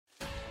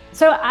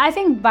So I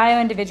think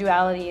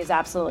bioindividuality is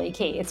absolutely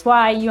key. It's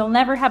why you'll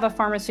never have a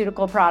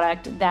pharmaceutical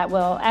product that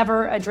will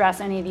ever address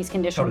any of these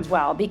conditions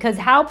well, because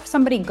how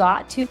somebody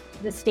got to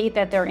the state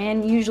that they're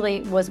in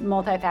usually was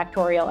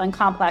multifactorial and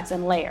complex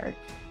and layered,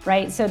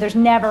 right? So there's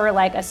never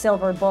like a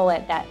silver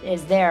bullet that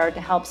is there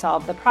to help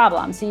solve the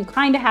problem. So you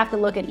kind of have to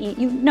look at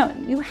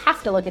you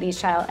have to look at each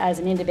child as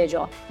an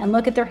individual and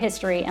look at their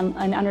history and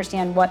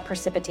understand what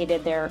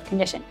precipitated their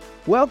condition.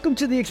 Welcome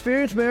to the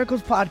Experience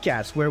Miracles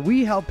podcast, where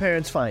we help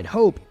parents find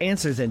hope,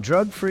 answers, and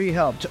drug-free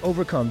help to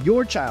overcome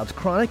your child's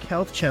chronic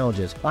health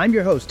challenges. I'm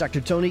your host, Dr.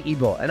 Tony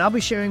Ebel, and I'll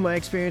be sharing my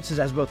experiences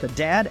as both a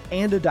dad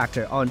and a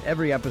doctor on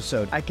every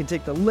episode. I can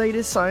take the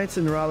latest science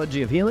and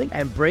neurology of healing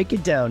and break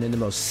it down in the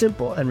most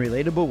simple and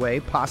relatable way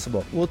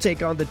possible. We'll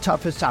take on the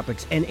toughest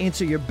topics and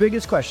answer your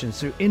biggest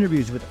questions through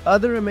interviews with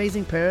other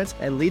amazing parents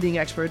and leading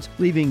experts,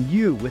 leaving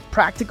you with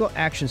practical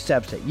action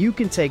steps that you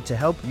can take to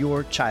help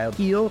your child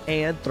heal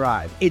and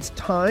thrive. It's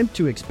time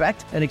to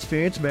expect and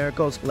experience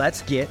miracles.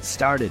 Let's get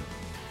started.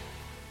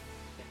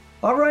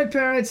 All right,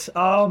 parents.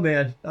 Oh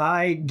man,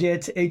 I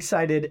get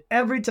excited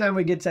every time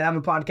we get to have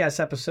a podcast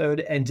episode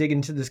and dig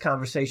into this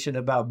conversation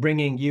about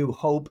bringing you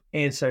hope,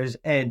 answers,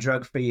 and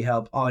drug-free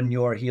help on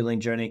your healing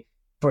journey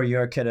for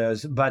your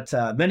kiddos. But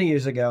many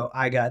years ago,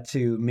 I got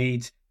to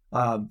meet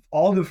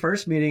all the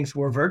first meetings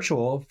were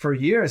virtual for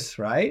years,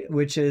 right?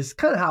 Which is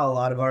kind of how a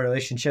lot of our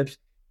relationships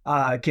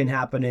can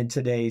happen in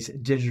today's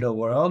digital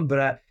world. But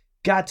I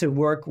got to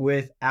work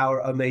with our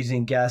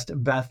amazing guest,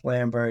 Beth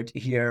Lambert,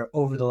 here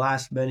over the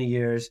last many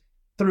years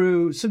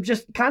through some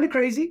just kind of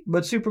crazy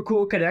but super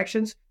cool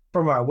connections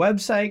from our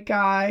website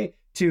guy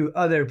to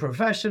other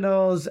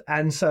professionals.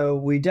 And so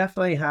we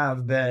definitely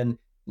have been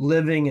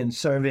living and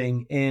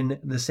serving in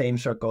the same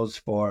circles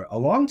for a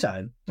long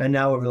time. And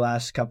now over the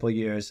last couple of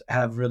years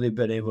have really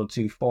been able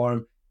to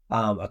form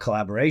a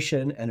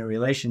collaboration and a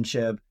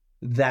relationship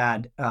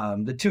that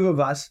the two of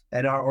us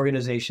and our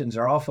organizations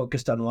are all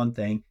focused on one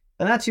thing.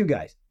 And that's you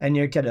guys and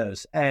your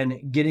kiddos,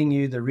 and getting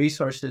you the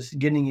resources,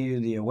 getting you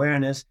the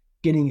awareness,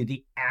 getting you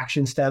the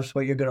action steps.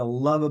 What you're going to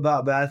love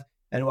about Beth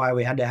and why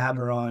we had to have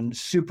her on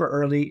super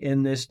early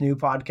in this new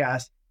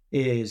podcast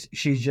is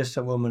she's just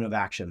a woman of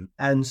action.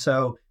 And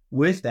so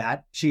with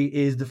that, she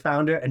is the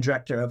founder and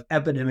director of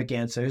Epidemic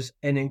Answers,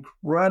 an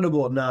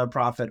incredible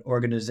nonprofit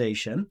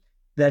organization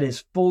that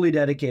is fully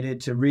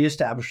dedicated to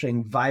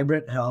reestablishing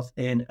vibrant health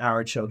in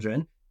our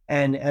children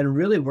and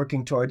really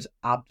working towards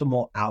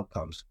optimal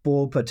outcomes,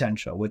 full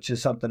potential, which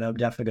is something I'm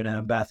definitely going to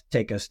have Beth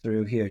take us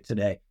through here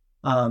today.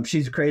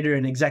 She's a creator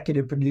and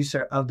executive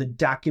producer of the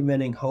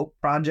Documenting Hope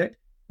project,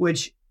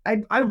 which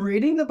I'm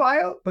reading the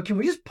bio, but can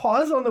we just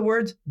pause on the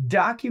words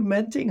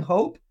documenting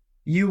hope?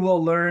 You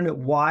will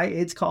learn why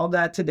it's called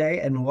that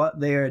today and what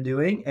they are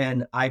doing.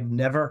 And I've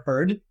never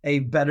heard a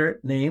better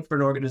name for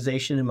an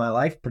organization in my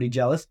life. Pretty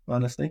jealous,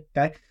 honestly.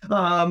 Okay.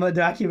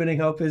 Documenting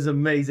Hope is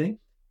amazing,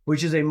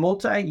 which is a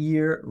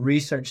multi-year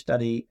research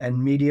study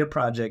and media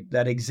project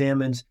that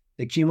examines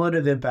the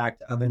cumulative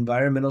impact of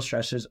environmental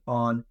stressors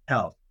on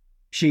health.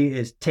 She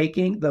is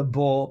taking the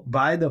bull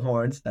by the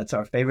horns. That's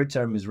our favorite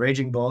term, is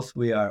raging bulls.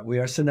 We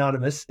are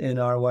synonymous in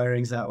our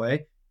wirings that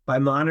way, by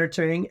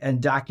monitoring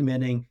and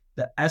documenting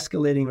the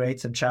escalating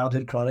rates of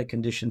childhood chronic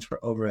conditions for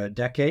over a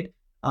decade.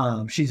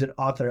 She's an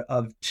author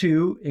of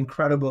 2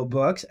 incredible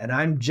books, and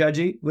I'm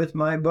judgy with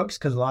my books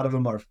because a lot of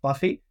them are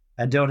fluffy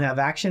and don't have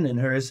action, and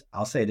hers,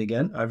 I'll say it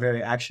again, are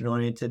very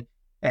action-oriented,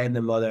 and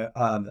the mother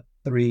of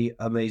 3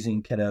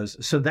 amazing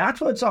kiddos. So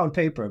that's what's on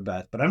paper,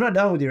 Beth, but I'm not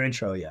done with your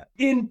intro yet.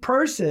 In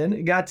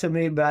person, got to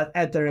meet Beth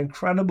at their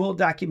incredible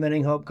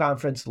Documenting Hope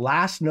conference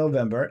last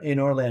November in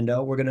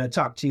Orlando. We're going to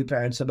talk to you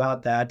parents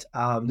about that.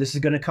 This is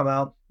going to come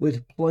out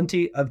with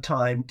plenty of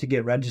time to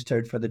get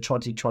registered for the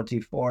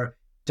 2024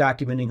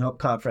 Documenting Hope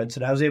conference.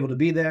 And I was able to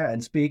be there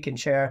and speak and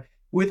share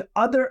with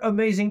other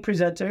amazing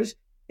presenters,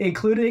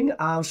 including,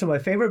 so my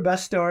favorite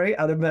best story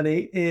out of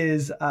many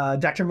is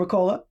Dr.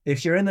 Mercola.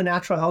 If you're in the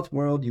natural health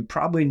world, you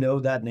probably know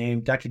that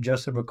name, Dr.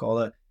 Joseph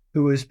Mercola,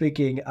 who was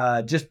speaking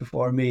just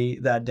before me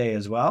that day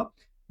as well.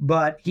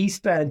 But he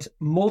spent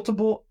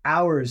multiple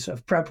hours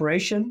of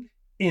preparation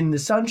in the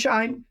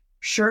sunshine,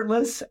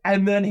 shirtless,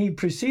 and then he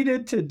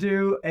proceeded to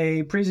do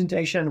a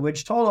presentation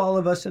which told all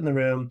of us in the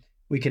room,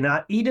 we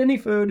cannot eat any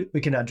food,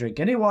 we cannot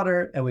drink any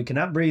water, and we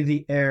cannot breathe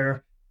the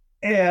air.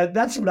 And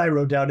that's what I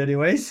wrote down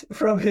anyways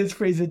from his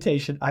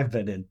presentation. I've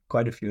been in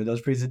quite a few of those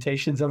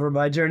presentations over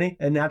my journey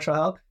in natural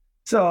health.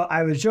 So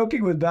I was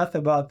joking with Beth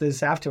about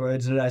this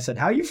afterwards, and I said,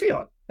 how you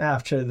feeling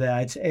after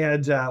that?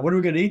 And what are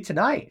we going to eat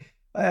tonight?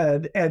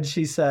 And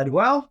she said,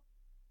 well,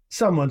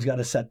 someone's got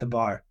to set the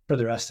bar for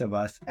the rest of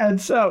us. And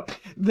so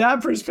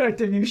that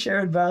perspective you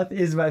shared, Beth,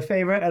 is my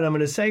favorite. And I'm going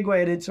to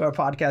segue it into our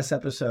podcast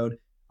episode.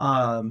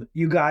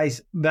 You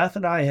guys, Beth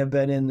and I have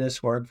been in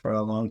this work for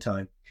a long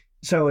time.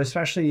 So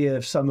especially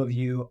if some of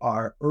you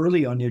are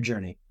early on your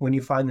journey, when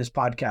you find this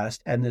podcast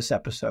and this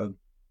episode,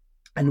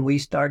 and we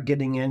start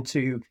getting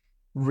into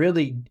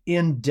really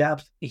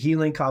in-depth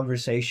healing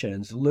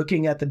conversations,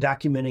 looking at the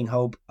Documenting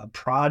Hope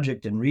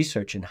project and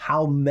research and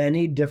how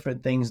many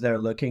different things they're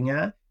looking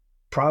at,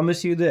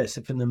 promise you this,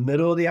 if in the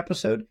middle of the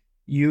episode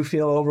you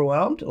feel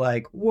overwhelmed,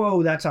 like,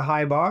 whoa, that's a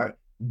high bar,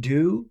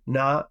 do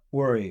not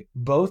worry.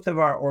 Both of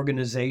our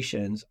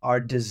organizations are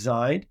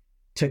designed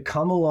to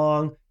come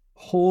along,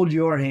 hold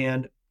your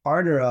hand,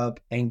 partner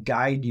up, and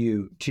guide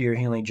you to your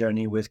healing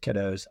journey with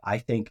kiddos. I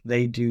think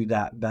they do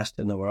that best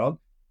in the world.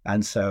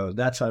 And so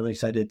that's why I'm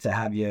excited to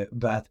have you,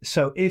 Beth.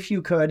 So if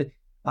you could,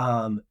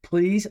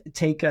 please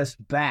take us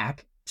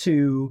back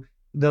to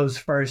those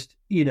first,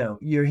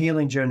 your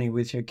healing journey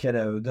with your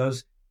kiddo,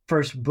 those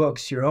first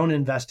books, your own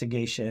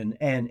investigation,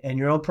 and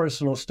your own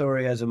personal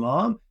story as a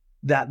mom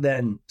that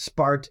then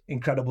sparked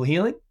incredible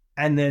healing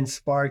and then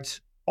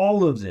sparked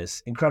all of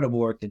this incredible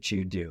work that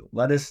you do.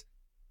 Let us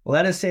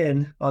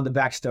in on the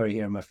backstory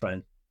here, my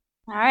friend.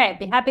 All right.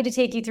 Be happy to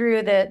take you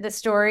through the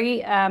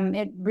story.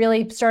 It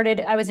really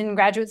started, I was in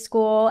graduate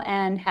school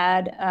and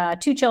had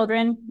 2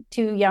 children,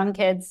 2 young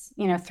kids,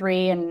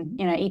 3 and,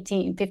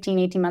 18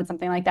 months,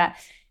 something like that.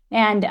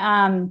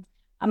 And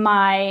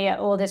my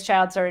oldest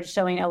child started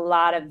showing a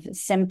lot of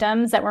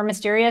symptoms that were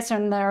mysterious,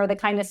 and they're the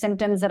kind of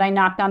symptoms that I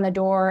knocked on the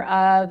door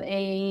of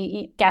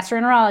a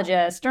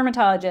gastroenterologist,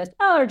 dermatologist,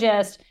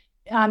 allergist,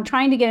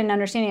 trying to get an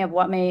understanding of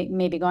what may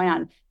be going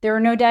on. There were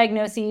no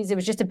diagnoses. It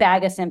was just a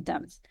bag of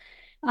symptoms.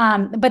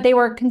 But they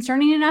were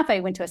concerning enough.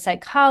 I went to a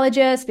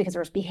psychologist because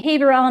there was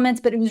behavior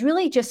elements, but it was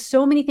really just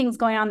so many things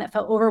going on that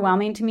felt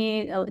overwhelming to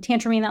me. A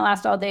tantruming that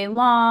lasted all day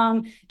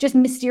long, just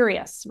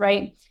mysterious,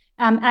 right?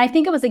 And I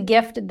think it was a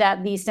gift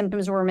that these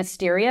symptoms were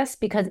mysterious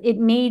because it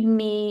made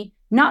me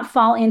not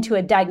fall into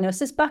a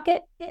diagnosis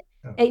bucket.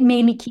 It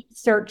made me keep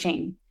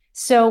searching.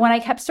 So when I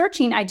kept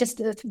searching, I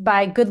just,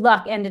 by good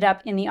luck, ended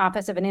up in the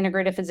office of an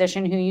integrative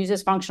physician who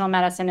uses functional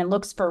medicine and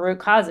looks for root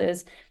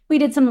causes. We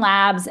did some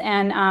labs,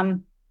 and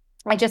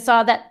I just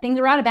saw that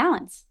things were out of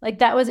balance.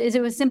 Like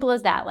it was simple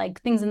as that.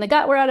 Like things in the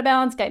gut were out of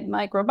balance, gut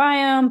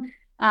microbiome,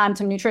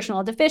 some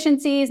nutritional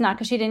deficiencies, not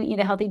because she didn't eat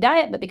a healthy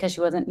diet, but because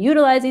she wasn't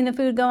utilizing the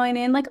food going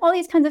in, like all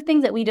these kinds of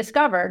things that we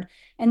discovered.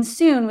 And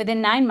soon,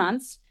 within 9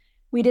 months,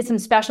 we did some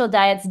special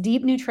diets,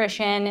 deep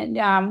nutrition,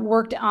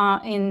 worked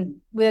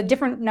with a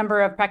different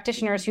number of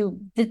practitioners who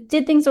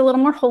did things a little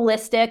more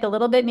holistic, a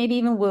little bit maybe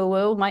even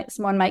woo-woo,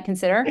 one might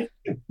consider.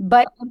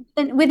 But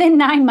within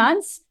 9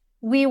 months,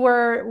 we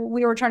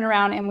were turned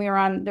around and we were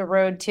on the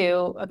road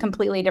to a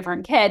completely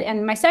different kid.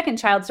 And my second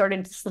child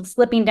started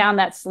slipping down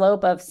that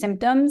slope of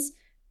symptoms,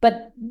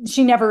 but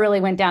she never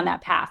really went down that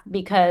path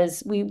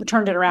because we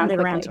turned it around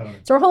quickly.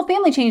 So our whole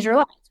family changed our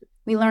lives.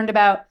 We learned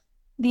about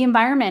the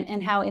environment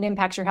and how it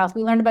impacts your health.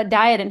 We learned about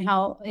diet and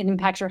how it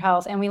impacts your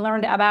health. And we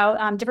learned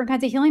about different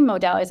kinds of healing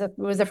modalities. It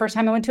was the first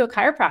time I went to a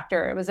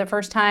chiropractor. It was the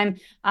first time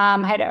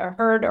I had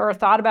heard or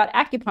thought about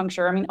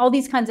acupuncture. I mean, all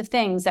these kinds of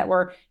things that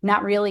were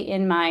not really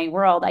in my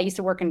world. I used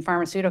to work in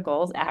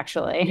pharmaceuticals,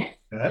 actually.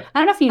 I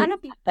don't know if you know,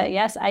 but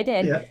yes, I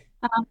did. Yeah.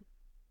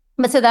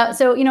 But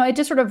it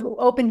just sort of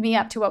opened me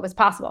up to what was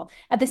possible.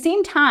 At the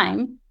same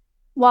time,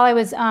 while I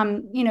was,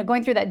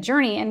 going through that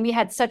journey, and we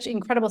had such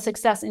incredible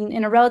success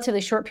in a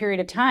relatively short period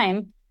of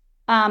time,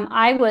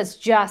 I was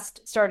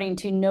just starting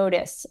to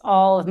notice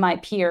all of my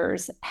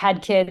peers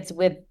had kids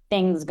with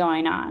things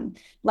going on.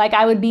 Like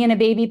I would be in a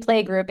baby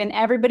play group and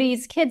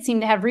everybody's kids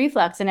seemed to have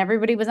reflux and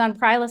everybody was on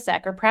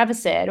Prilosec or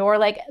Prevacid, or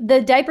like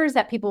the diapers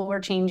that people were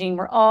changing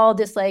were all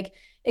just like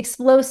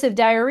explosive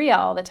diarrhea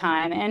all the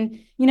time. And,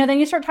 then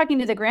you start talking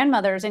to the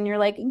grandmothers and you're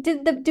like,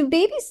 do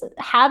babies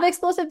have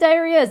explosive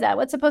diarrhea? Is that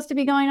what's supposed to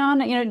be going on?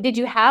 Did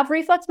you have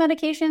reflux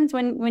medications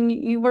when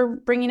you were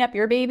bringing up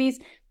your babies?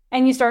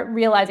 And you start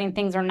realizing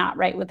things are not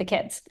right with the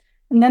kids.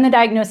 And then the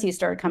diagnoses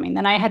started coming.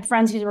 Then I had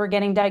friends who were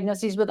getting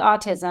diagnoses with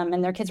autism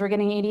and their kids were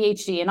getting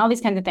ADHD and all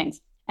these kinds of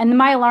things. And then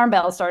my alarm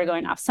bells started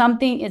going off.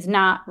 Something is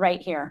not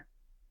right here.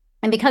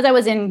 And because I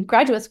was in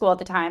graduate school at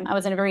the time, I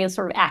was in a very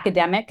sort of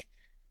academic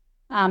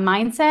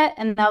mindset.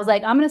 And I was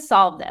like, I'm going to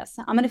solve this.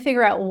 I'm going to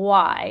figure out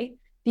why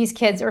these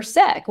kids are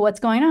sick, what's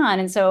going on.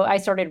 And so I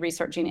started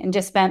researching and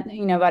just spent,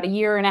 about 1.5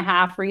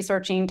 years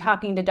researching,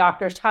 talking to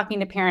doctors, talking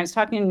to parents,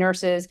 talking to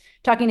nurses,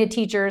 talking to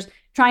teachers,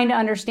 trying to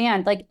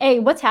understand like, hey,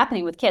 what's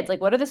happening with kids?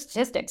 Like, what are the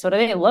statistics? What do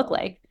they look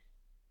like?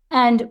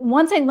 And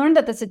once I learned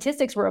that the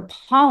statistics were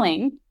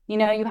appalling, you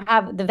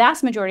have the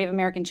vast majority of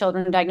American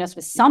children diagnosed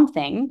with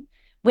something,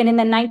 when in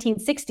the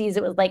 1960s,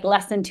 it was like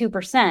less than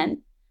 2%.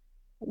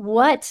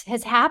 What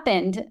has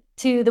happened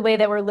to the way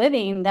that we're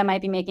living that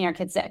might be making our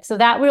kids sick? So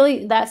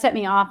that set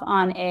me off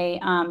on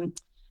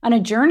a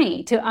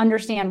journey to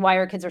understand why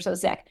our kids are so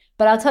sick.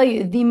 But I'll tell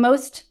you, the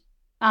most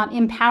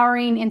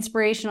empowering,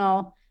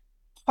 inspirational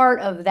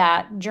part of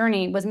that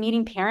journey was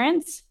meeting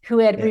parents who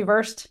had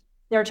reversed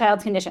their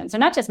child's condition. So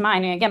not just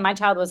mine. And again, my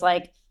child was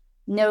like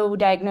no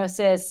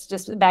diagnosis,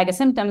 just a bag of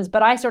symptoms.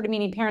 But I started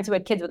meeting parents who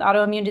had kids with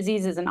autoimmune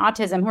diseases and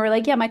autism who were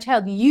like, yeah, my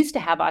child used to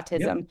have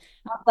autism. Yep.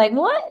 I was like,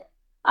 what?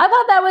 I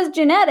thought that was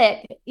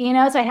genetic,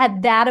 so I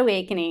had that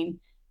awakening.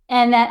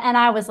 And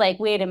I was like,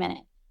 wait a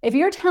minute. If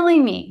you're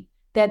telling me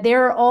that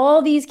there are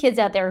all these kids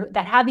out there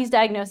that have these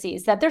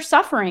diagnoses that they're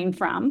suffering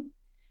from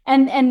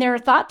and they're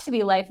thought to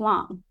be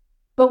lifelong,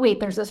 But wait,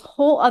 there's this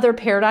whole other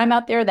paradigm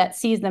out there that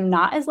sees them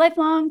not as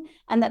lifelong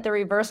and that they're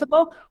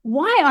reversible.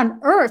 Why on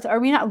earth are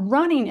we not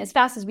running as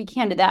fast as we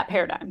can to that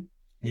paradigm?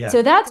 Yeah.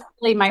 So that's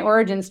really my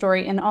origin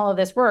story in all of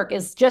this work,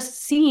 is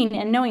just seeing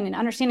and knowing and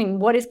understanding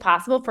what is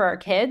possible for our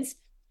kids,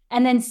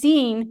 and then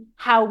seeing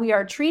how we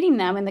are treating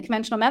them in the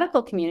conventional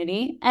medical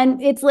community.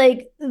 And it's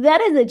like,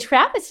 that is a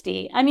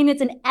travesty. I mean,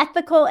 it's an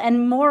ethical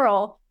and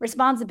moral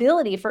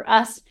responsibility for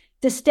us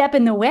to step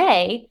in the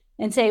way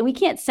and say, we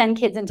can't send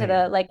kids into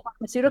the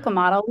pharmaceutical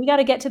model. We got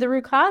to get to the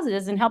root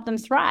causes and help them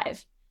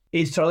thrive.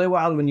 It's totally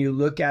wild when you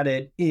look at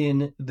it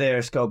in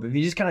their scope. If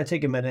you just kind of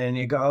take a minute and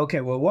you go,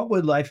 okay, well, what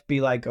would life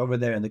be like over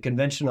there in the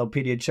conventional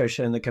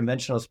pediatrician, the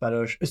conventional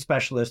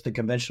specialist, the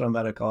conventional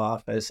medical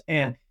office?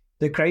 And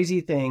the crazy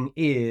thing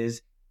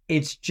is,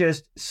 it's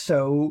just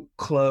so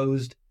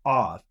closed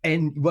off.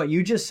 And what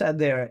you just said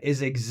there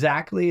is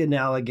exactly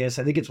analogous.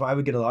 I think it's why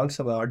we get along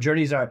so well. Our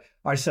journeys are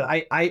so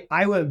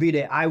I wouldn't beat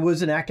it. I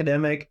was an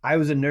academic. I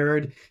was a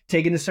nerd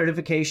taking a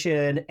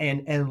certification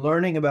and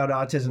learning about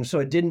autism. So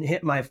it didn't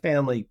hit my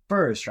family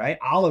first, right?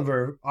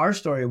 Oliver, our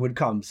story would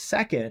come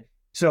second.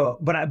 So,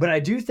 but I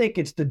do think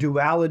it's the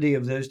duality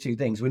of those two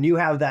things. When you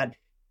have that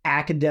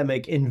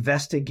academic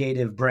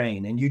investigative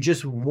brain and you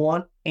just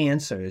want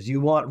answers, you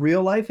want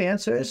real life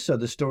answers. So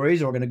the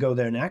stories, we're going to go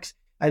there next.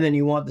 And then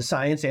you want the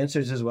science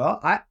answers as well.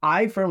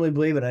 I firmly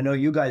believe, and I know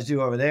you guys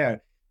do over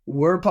there,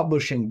 we're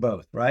publishing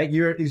both, right?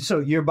 So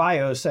your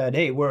bio said,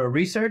 hey, we're a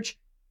research,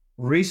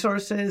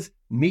 resources,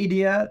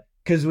 media,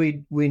 because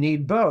we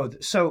need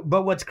both. So,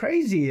 but what's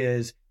crazy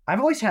is I've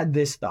always had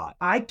this thought.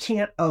 I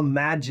can't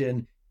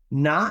imagine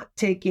not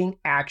taking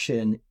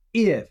action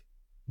if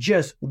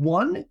just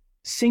one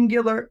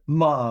singular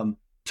mom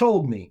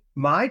told me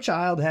my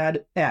child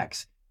had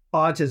X,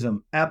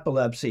 autism,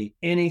 epilepsy,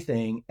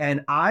 anything,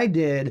 and I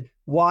did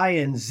Y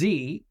and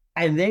Z,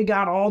 and they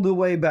got all the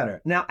way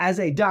better. Now, as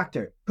a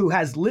doctor who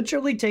has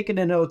literally taken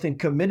an oath and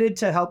committed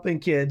to helping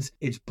kids,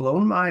 it's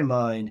blown my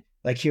mind.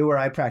 Like here where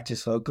I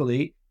practice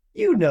locally,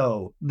 you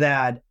know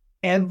that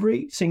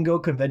every single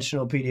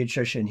conventional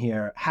pediatrician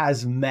here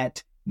has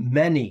met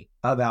many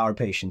of our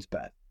patients,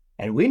 Beth.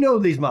 And we know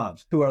these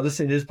moms who are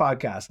listening to this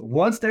podcast,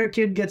 once their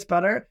kid gets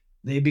better,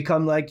 they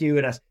become like you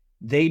and us.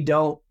 They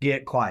don't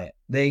get quiet.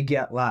 They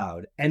get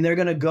loud, and they're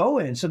going to go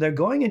in. So they're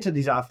going into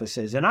these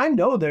offices, and I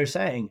know they're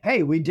saying,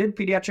 hey, we did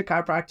pediatric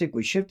chiropractic.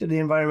 We shifted the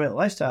environment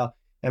lifestyle,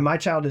 and my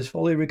child is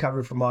fully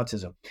recovered from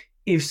autism.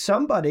 If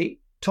somebody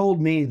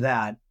told me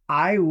that,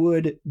 I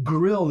would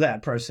grill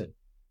that person.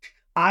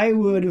 I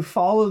would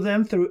follow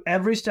them through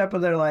every step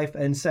of their life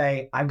and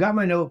say, I've got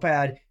my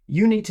notepad.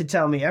 You need to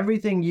tell me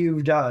everything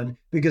you've done,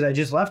 because I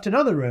just left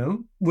another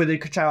room with a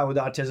child with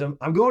autism.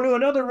 I'm going to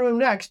another room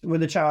next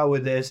with a child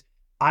with this.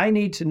 I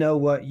need to know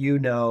what you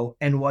know.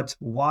 And what's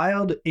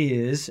wild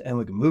is, and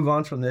we can move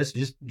on from this,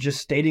 just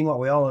stating what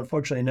we all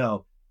unfortunately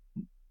know,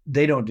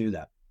 they don't do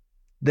that.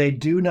 They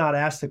do not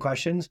ask the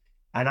questions.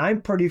 And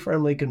I'm pretty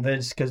firmly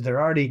convinced, because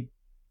they're already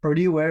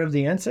pretty aware of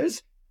the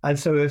answers. And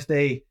so if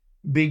they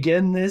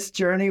begin this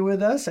journey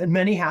with us, and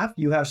many have,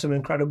 you have some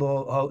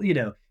incredible,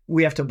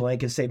 we have to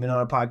blanket statement on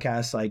a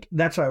podcast. Like,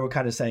 that's why we're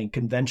kind of saying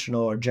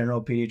conventional or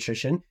general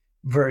pediatrician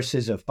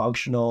versus a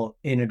functional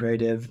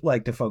integrative,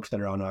 like the folks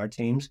that are on our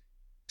teams.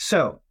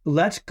 So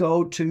let's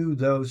go to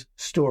those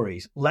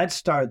stories. Let's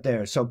start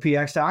there. So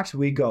PX Docs,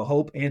 we go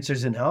hope,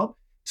 answers, and help.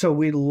 So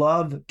we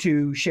love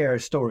to share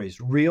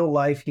stories, real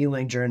life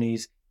healing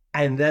journeys,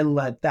 and then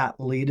let that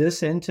lead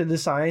us into the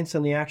science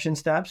and the action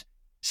steps.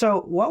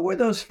 So what were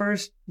those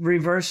first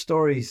reverse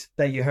stories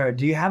that you heard?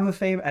 Do you have a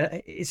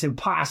favorite? It's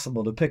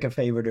impossible to pick a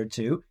favorite or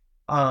two,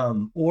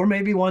 or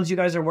maybe ones you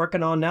guys are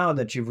working on now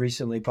that you've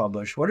recently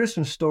published. What are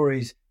some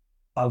stories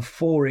of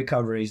full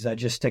recoveries that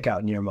just stick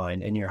out in your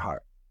mind and your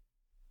heart?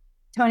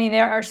 Tony,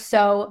 there are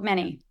so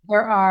many.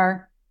 There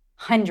are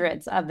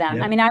hundreds of them.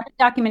 Yep. I mean, I've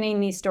been documenting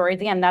these stories.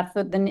 Again, that's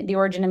the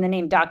origin of the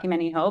name,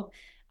 Documenting Hope.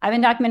 I've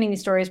been documenting these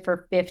stories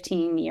for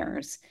 15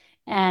 years.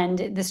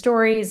 And the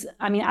stories,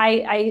 I mean,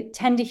 I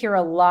tend to hear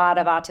a lot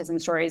of autism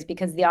stories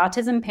because the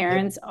autism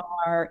parents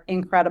are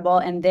incredible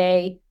and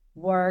they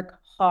work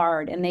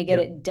hard and they get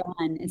it done.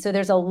 And so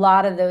there's a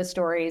lot of those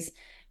stories,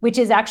 which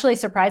is actually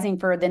surprising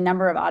for the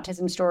number of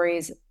autism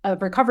stories,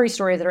 of recovery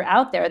stories that are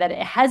out there, that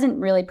it hasn't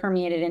really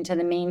permeated into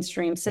the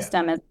mainstream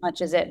system as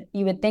much as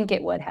you would think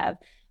it would have.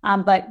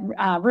 But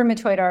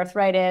rheumatoid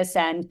arthritis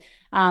and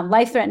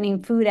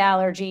life-threatening food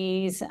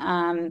allergies,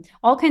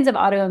 all kinds of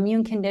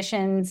autoimmune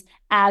conditions,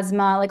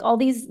 asthma, like all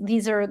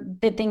these are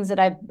the things that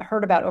I've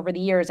heard about over the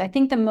years. I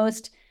think the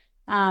ones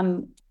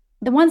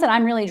that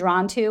I'm really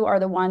drawn to are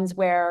the ones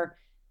where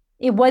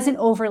it wasn't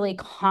overly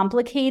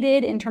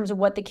complicated in terms of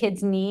what the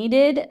kids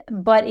needed,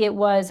 but it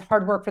was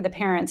hard work for the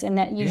parents. And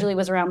that usually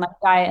was around like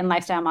diet and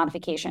lifestyle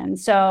modification.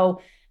 So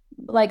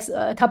like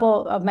a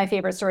couple of my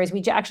favorite stories,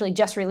 we actually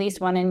just released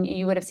one, and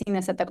you would have seen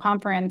this at the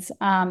conference,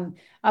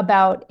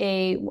 about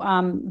a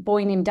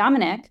boy named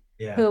Dominic,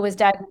 who was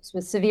diagnosed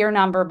with severe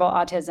nonverbal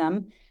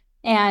autism.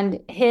 And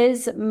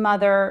his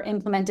mother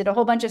implemented a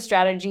whole bunch of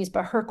strategies,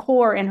 but her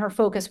core and her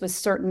focus was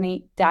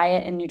certainly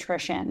diet and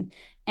nutrition.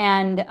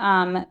 And,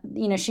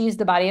 she used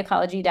the body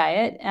ecology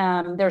diet.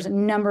 There's a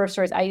number of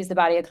stories. I use the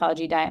body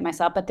ecology diet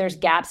myself, but there's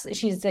GAPS.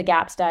 She's the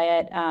GAPS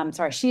diet.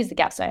 She's the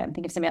GAPS diet. I'm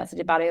thinking of somebody else that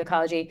did body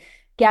ecology.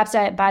 GAPS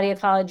diet, body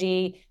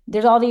ecology.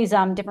 There's all these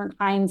different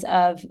kinds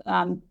of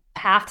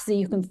paths that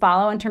you can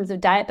follow in terms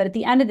of diet. But at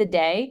the end of the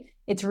day,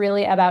 it's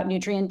really about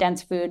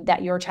nutrient-dense food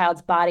that your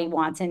child's body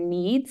wants and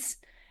needs.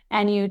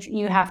 And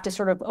you have to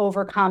sort of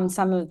overcome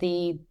some of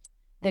the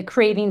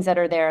cravings that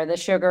are there, the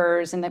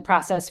sugars and the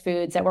processed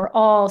foods that we're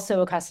all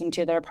so accustomed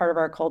to that are part of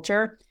our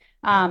culture.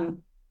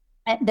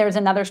 There's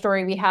another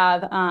story we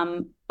have.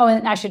 And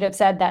I should have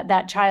said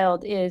that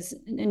child is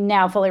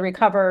now fully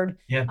recovered.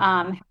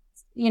 Yeah.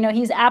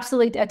 He's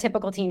absolutely a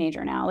typical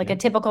teenager now, like a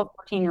typical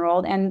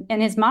 14-year-old. And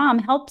his mom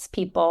helps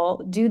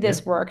people do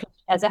this work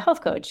as a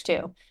health coach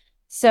too.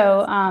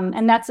 So,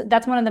 and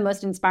that's one of the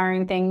most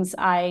inspiring things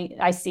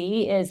I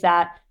see is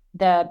that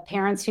the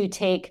parents who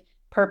take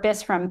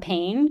purpose from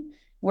pain,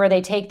 where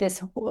they take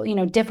this,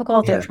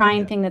 difficult or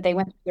trying thing that they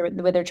went through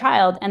with their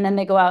child, and then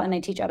they go out and they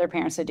teach other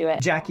parents to do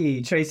it.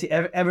 Jackie, Tracy,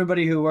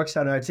 everybody who works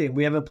on our team,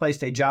 we haven't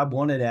placed a job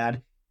wanted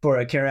ad for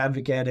a care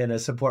advocate and a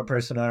support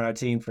person on our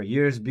team for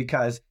years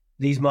because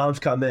these moms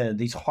come in,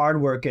 these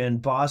hardworking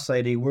boss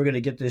lady, we're going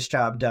to get this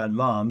job done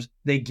moms.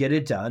 They get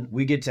it done.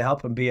 We get to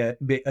help them be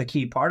a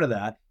key part of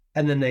that.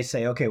 And then they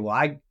say, okay,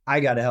 well, I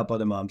got to help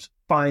other moms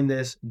find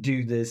this,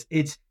 do this.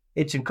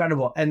 It's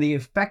incredible. And the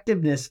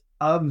effectiveness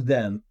of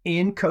them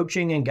in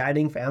coaching and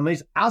guiding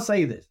families, I'll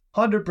say this,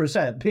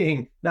 100%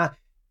 being not,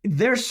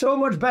 they're so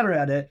much better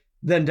at it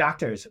than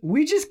doctors.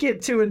 We just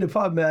get too into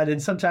PubMed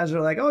and sometimes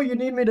we're like, oh, you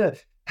need me to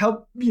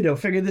help,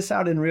 figure this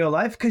out in real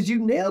life because you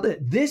nailed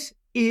it. This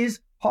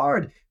is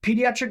hard.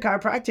 Pediatric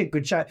chiropractic,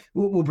 which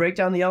we'll break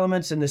down the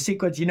elements and the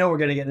sequence. We're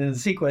going to get into the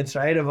sequence,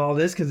 right, of all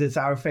this because it's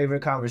our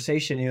favorite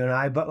conversation, you and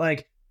I. But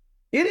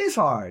it is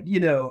hard.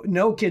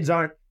 No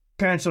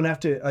parents don't have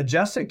to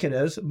adjust their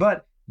kiddos,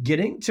 but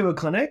getting to a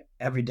clinic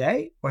every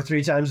day or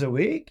 3 times a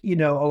week,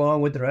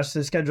 along with the rest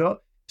of the schedule.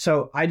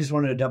 So I just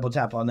wanted to double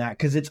tap on that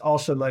because it's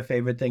also my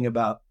favorite thing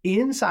about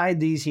inside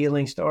these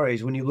healing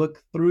stories. When you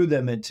look through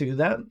them and to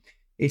them,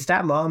 it's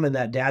that mom and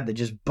that dad that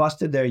just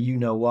busted their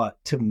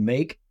what to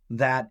make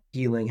that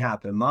healing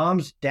happen.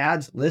 Moms,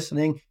 dads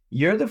listening,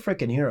 you're the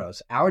freaking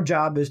heroes. Our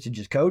job is to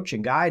just coach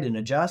and guide and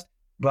adjust.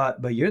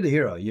 But you're the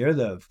hero. You're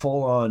the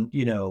full-on,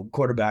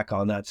 quarterback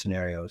on that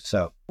scenario.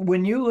 So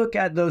when you look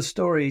at those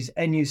stories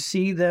and you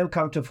see them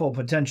come to full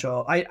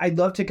potential, I'd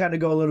love to kind of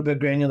go a little bit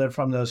granular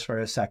from those for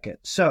a second.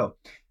 So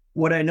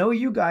what I know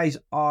you guys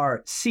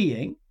are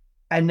seeing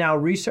and now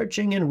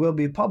researching and will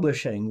be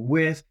publishing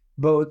with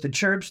both the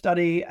CHIRP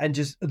study and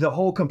just the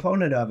whole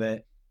component of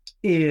it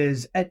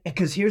is,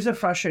 because here's the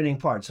frustrating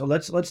part. So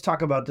let's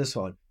talk about this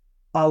one.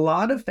 A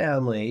lot of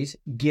families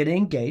get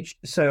engaged.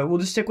 So we'll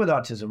just stick with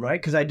autism,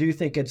 right? Because I do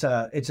think there's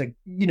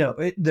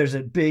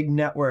a big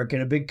network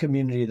and a big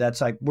community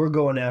that's like, we're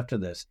going after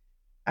this.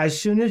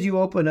 As soon as you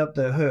open up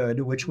the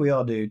hood, which we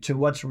all do, to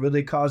what's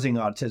really causing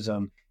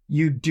autism,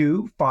 you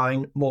do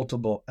find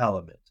multiple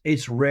elements.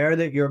 It's rare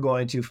that you're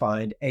going to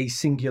find a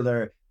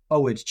singular,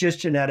 it's just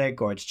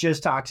genetic or it's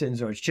just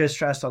toxins or it's just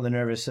stress on the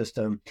nervous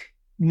system.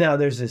 Now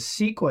there's a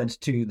sequence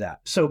to that.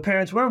 So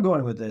parents, where I'm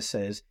going with this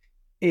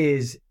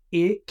is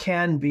it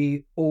can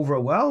be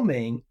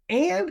overwhelming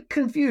and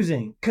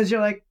confusing because you're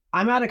like,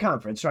 I'm at a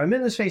conference or I'm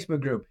in this Facebook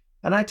group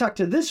and I talked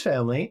to this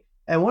family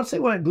and once they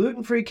went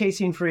gluten-free,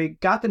 casein-free,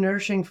 got the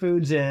nourishing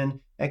foods in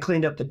and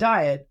cleaned up the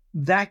diet,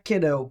 that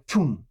kiddo,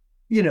 boom,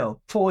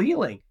 full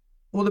healing.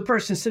 Well, the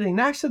person sitting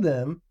next to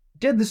them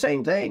did the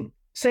same thing,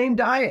 same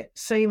diet,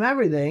 same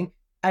everything,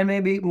 and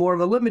maybe more of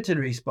a limited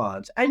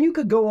response. And you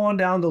could go on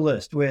down the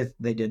list with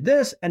they did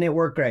this and it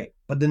worked great.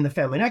 But then the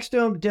family next to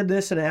them did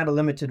this and it had a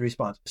limited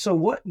response. So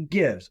what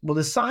gives? Well,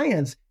 the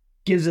science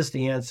gives us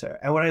the answer.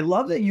 And what I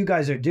love that you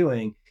guys are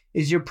doing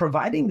is you're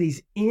providing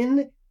these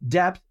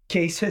in-depth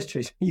case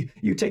histories.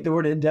 You take the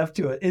word in-depth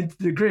to a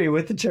degree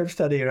with the CHIRP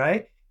study,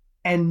 right?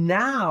 And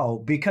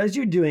now, because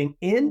you're doing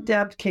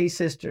in-depth case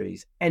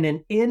histories and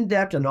an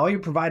in-depth, and all your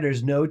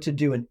providers know to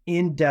do an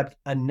in-depth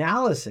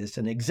analysis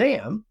and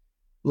exam,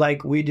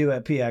 like we do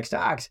at PX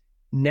Docs,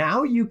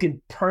 now you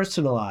can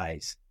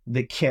personalize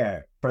the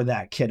care for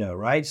that kiddo,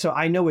 right? So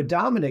I know with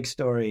Dominic's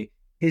story,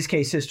 his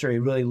case history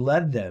really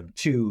led them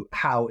to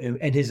how,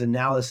 and his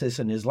analysis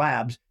and his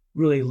labs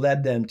really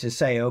led them to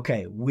say,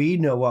 okay, we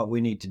know what we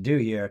need to do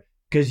here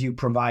because you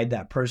provide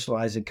that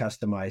personalized and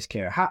customized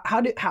care.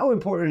 How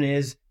important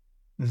is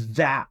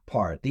that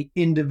part, the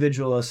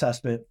individual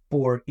assessment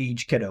for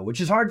each kiddo,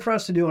 which is hard for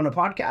us to do on a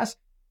podcast,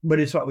 but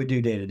it's what we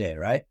do day to day,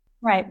 right?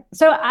 Right.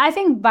 So I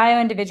think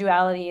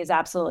bioindividuality is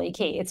absolutely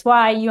key. It's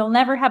why you'll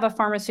never have a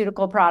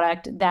pharmaceutical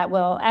product that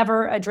will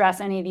ever address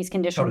any of these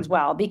conditions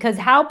well, because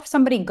how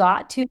somebody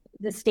got to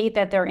the state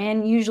that they're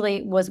in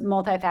usually was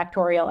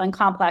multifactorial and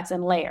complex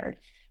and layered,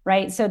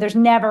 right? So there's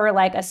never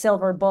like a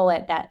silver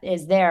bullet that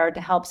is there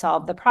to help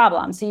solve the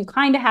problem. So you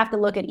kind of have to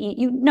look at,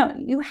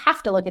 you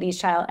have to look at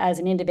each child as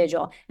an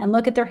individual and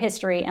look at their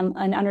history and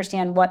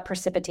understand what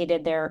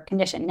precipitated their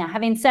condition. Now,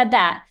 having said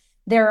that,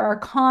 there are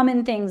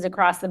common things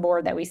across the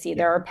board that we see.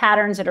 There are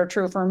patterns that are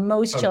true for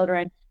most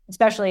children,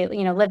 especially,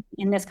 living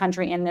in this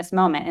country in this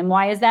moment. And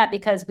why is that?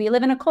 Because we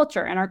live in a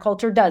culture, and our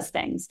culture does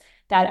things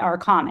that are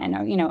common,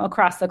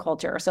 across the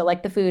culture. So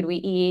like the food we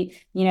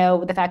eat,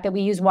 the fact that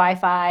we use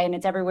Wi-Fi and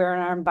it's everywhere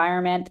in our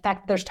environment, the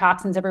fact that there's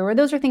toxins everywhere,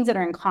 those are things that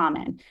are in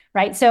common,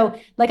 right? So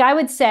like I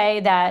would say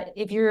that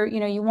if you're,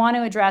 you want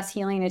to address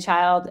healing a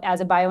child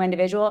as a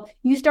bio-individual,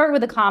 you start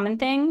with the common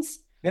things.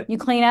 Yep. You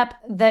clean up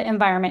the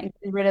environment,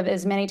 get rid of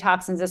as many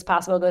toxins as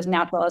possible, go as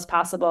natural as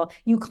possible.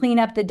 You clean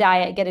up the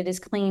diet, get it as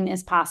clean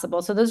as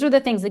possible. So those are the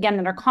things, again,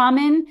 that are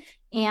common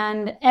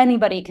and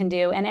anybody can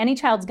do. And any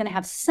child's going to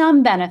have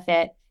some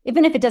benefit,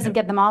 even if it doesn't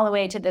get them all the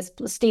way to this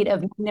state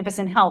of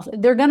magnificent health.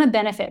 They're going to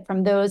benefit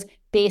from those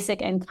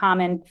basic and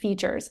common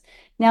features.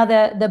 Now,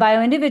 the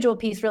bio-individual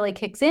piece really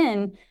kicks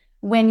in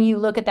when you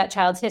look at that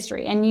child's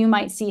history. And you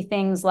might see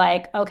things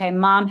like, okay,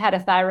 mom had a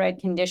thyroid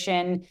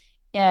condition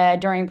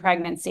during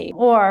pregnancy,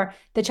 or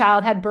the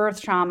child had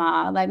birth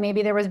trauma, like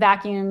maybe there was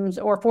vacuums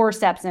or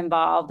forceps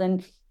involved.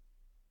 And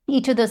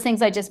each of those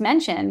things I just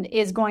mentioned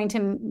is going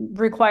to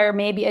require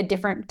maybe a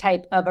different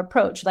type of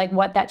approach, like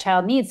what that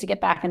child needs to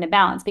get back into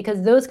balance,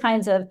 because those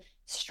kinds of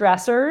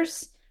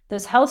stressors,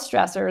 those health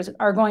stressors,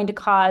 are going to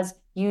cause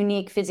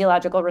unique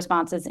physiological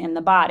responses in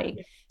the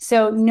body.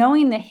 So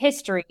knowing the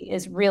history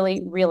is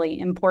really, really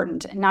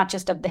important, not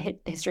just of the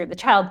history of the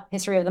child,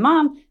 history of the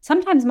mom,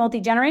 sometimes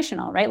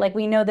multi-generational, right? Like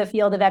we know the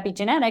field of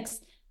epigenetics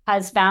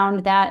has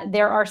found that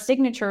there are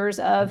signatures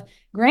of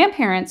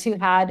grandparents who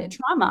had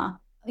trauma,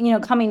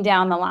 coming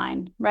down the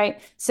line, right?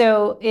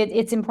 So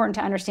it's important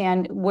to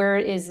understand, where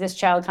is this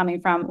child coming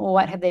from?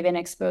 What have they been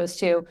exposed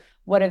to?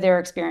 What have their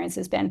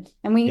experiences been?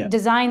 And we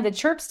designed the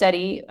CHIRP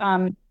study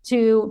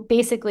to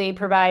basically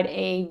provide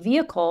a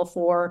vehicle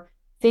for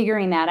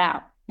figuring that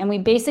out. And we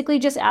basically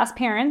just ask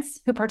parents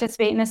who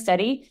participate in the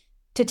study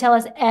to tell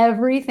us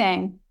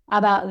everything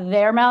about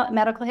their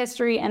medical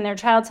history and their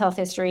child's health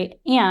history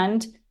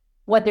and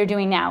what they're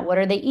doing now. What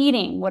are they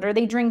eating? What are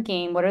they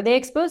drinking? What are they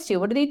exposed to?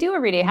 What do they do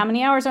every day? How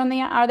many hours are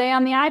they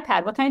on the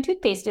iPad? What kind of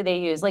toothpaste do they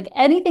use? Like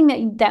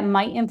anything that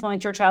might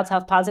influence your child's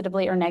health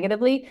positively or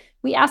negatively,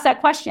 we ask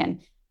that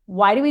question.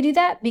 Why do we do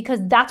that? Because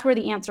that's where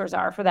the answers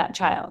are for that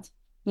child.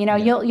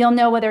 You'll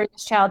know whether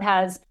this child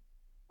has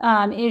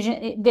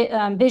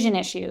vision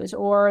issues,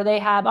 or they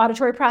have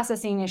auditory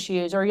processing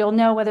issues, or you'll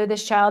know whether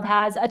this child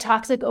has a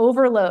toxic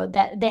overload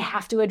that they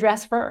have to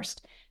address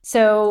first.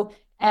 So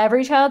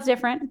every child's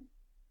different,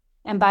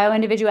 and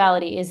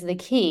bio-individuality is the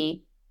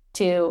key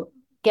to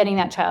getting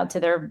that child to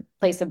their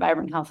place of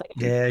vibrant health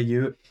again.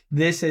 Yeah,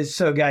 this is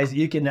so, guys,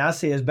 you can now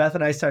see as Beth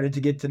and I started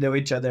to get to know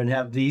each other and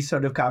have these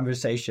sort of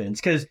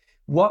conversations, because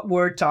what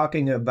we're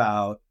talking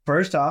about,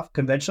 first off,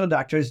 conventional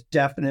doctors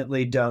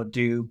definitely don't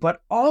do,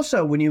 but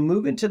also when you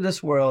move into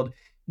this world,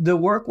 the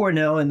work we're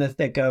now in the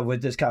thick of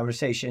with this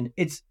conversation,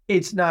 it's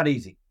not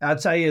easy. I'll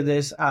tell you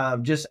this,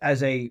 just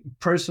as a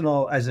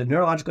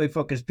neurologically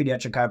focused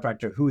pediatric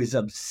chiropractor who is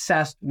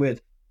obsessed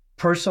with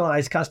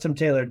personalized, custom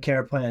tailored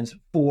care plans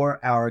for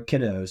our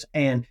kiddos,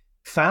 and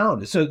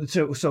found so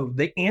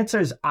the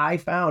answers I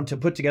found to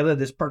put together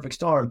this perfect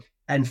storm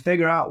and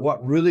figure out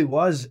what really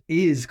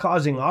is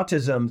causing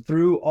autism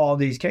through all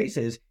these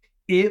cases.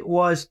 It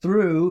was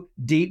through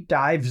deep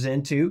dives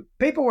into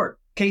paperwork,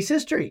 case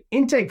history,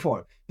 intake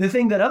form, the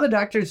thing that other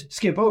doctors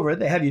skip over.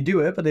 They have you do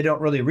it, but they don't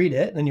really read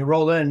it. And then you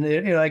roll in,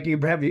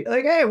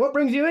 hey, what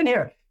brings you in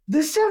here?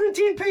 The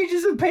 17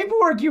 pages of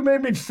paperwork you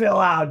made me fill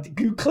out.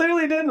 You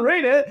clearly didn't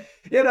read it,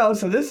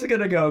 so this is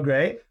going to go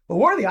great. But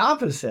we're the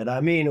opposite.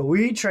 I mean,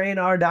 we train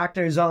our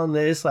doctors on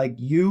this like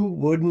you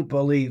wouldn't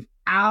believe.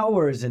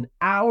 Hours and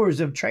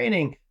hours of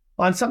training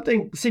on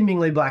something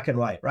seemingly black and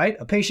white, right?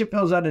 A patient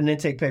fills out an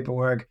intake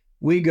paperwork.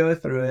 We go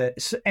through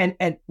it,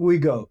 and we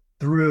go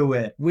through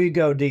it. We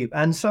go deep.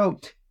 And so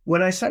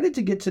when I started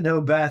to get to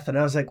know Beth, and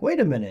I was like,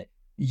 wait a minute,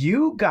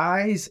 you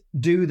guys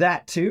do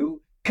that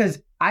too?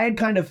 Because I had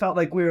kind of felt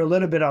like we were a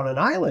little bit on an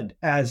island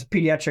as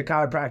pediatric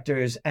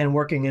chiropractors and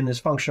working in this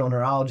functional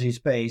neurology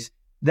space,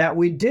 that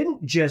we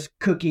didn't just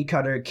cookie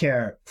cutter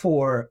care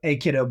for a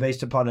kiddo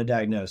based upon a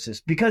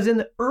diagnosis. Because in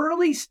the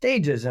early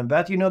stages, and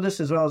Beth, you know this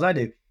as well as I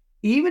do,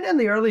 even in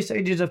the early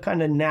stages of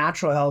kind of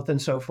natural health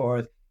and so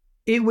forth,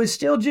 it was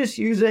still just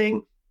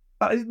using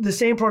the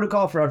same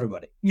protocol for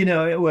everybody.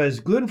 It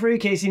was gluten-free,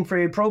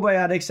 casein-free,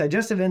 probiotics,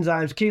 digestive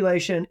enzymes,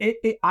 chelation.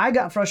 I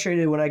got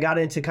frustrated when I got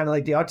into kind of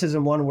like the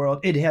Autism One world.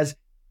 It has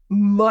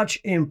much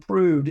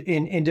improved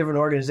in different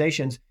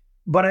organizations,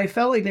 but I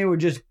felt like they were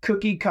just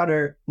cookie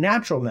cutter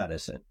natural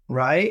medicine,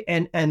 right?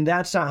 And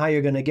that's not how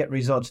you're going to get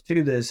results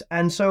to this.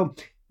 And so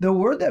the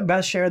word that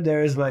Beth shared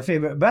there is my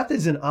favorite. Beth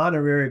is an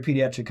honorary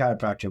pediatric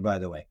chiropractor, by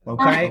the way.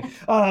 Okay.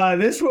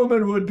 This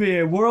woman would be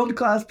a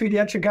world-class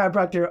pediatric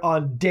chiropractor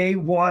on day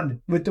one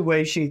with the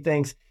way she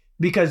thinks,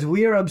 because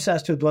we are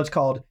obsessed with what's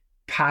called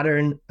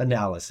pattern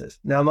analysis.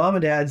 Now, mom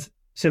and dad's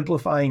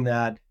simplifying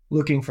that,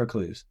 looking for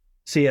clues,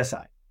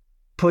 CSI,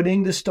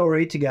 putting the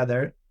story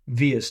together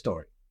via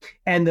story.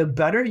 And the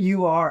better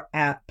you are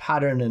at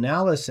pattern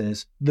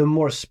analysis, the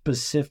more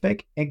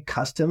specific and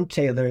custom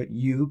tailored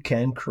you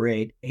can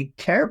create a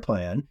care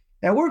plan.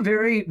 And we're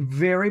very,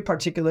 very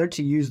particular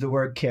to use the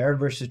word care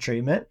versus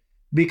treatment,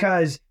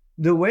 because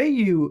the way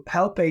you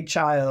help a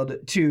child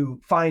to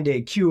find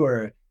a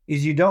cure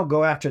is you don't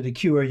go after the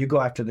cure, you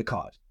go after the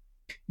cause.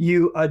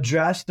 You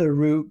address the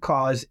root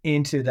cause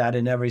into that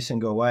in every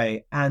single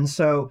way. And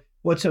so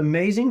what's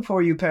amazing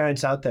for you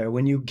parents out there,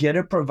 when you get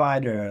a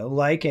provider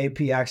like a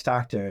PX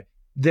doctor,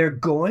 they're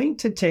going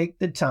to take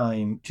the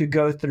time to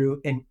go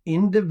through an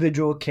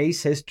individual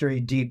case history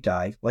deep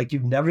dive, like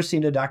you've never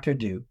seen a doctor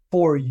do,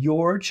 for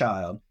your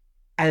child,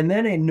 and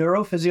then a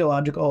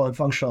neurophysiological and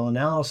functional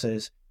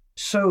analysis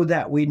so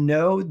that we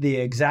know the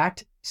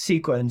exact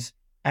sequence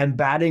and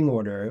batting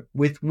order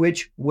with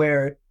which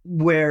where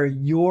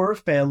your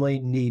family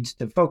needs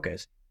to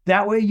focus.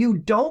 That way you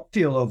don't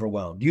feel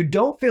overwhelmed. You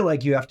don't feel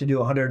like you have to do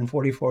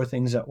 144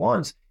 things at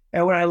once.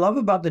 And what I love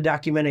about the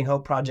Documenting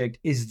Hope Project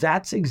is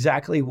that's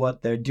exactly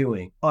what they're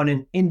doing on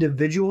an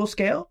individual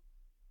scale.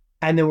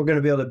 And then we're going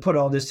to be able to put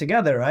all this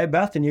together, right,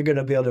 Beth? And you're going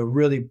to be able to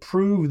really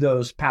prove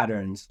those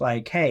patterns.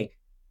 Like, hey,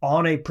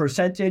 on a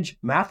percentage,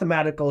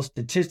 mathematical,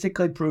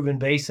 statistically proven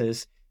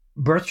basis,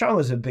 birth trauma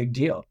is a big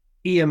deal.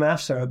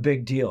 EMFs are a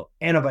big deal.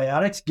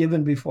 Antibiotics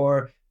given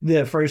before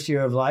the first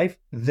year of life,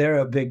 they're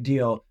a big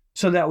deal,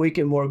 so that we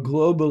can more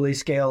globally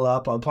scale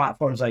up on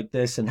platforms like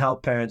this and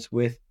help parents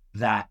with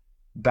that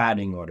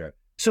batting order.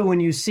 So when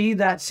you see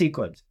that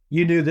sequence,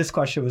 you knew this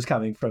question was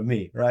coming from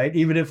me, right?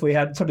 Even if we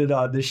hadn't put it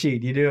on the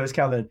sheet, you knew it was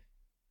coming.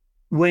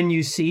 When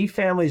you see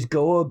families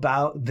go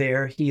about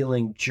their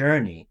healing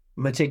journey,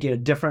 I'm going to take you a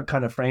different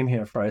kind of frame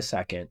here for a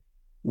second.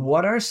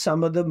 What are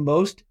some of the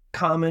most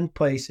common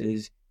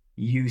places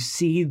you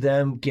see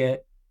them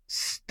get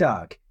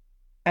stuck?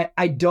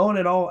 I don't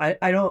at all.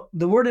 I don't,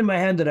 the word in my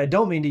head that I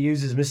don't mean to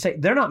use is mistake.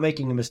 They're not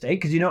making a mistake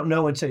because you don't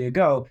know until you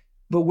go.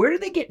 But where do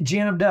they get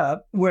jammed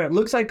up where it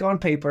looks like on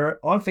paper,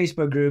 on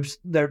Facebook groups,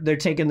 they're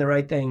taking the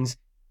right things,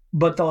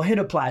 but they'll hit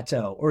a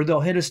plateau or they'll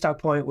hit a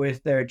stuck point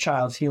with their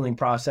child's healing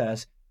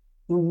process?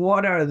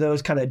 What are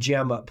those kind of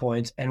jam up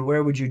points, and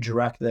where would you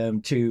direct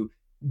them to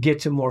get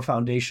to more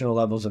foundational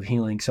levels of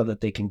healing so that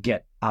they can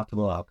get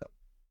optimal outcome?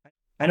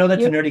 I know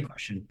that's a nerdy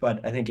question,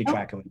 but I think you're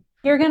tracking it.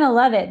 You're going to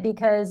love it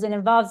because it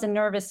involves the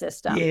nervous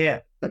system.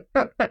 Yeah.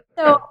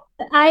 So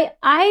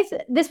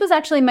this was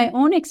actually my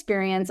own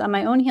experience on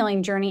my own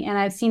healing journey. And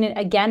I've seen it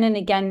again and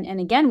again and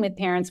again with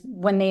parents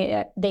when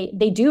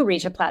they do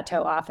reach a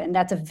plateau often.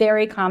 That's a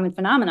very common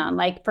phenomenon.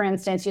 Like, for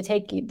instance, you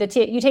take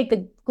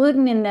the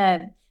gluten in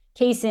the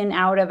casein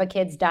out of a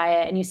kid's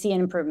diet and you see an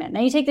improvement.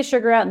 Then you take the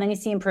sugar out and then you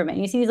see improvement.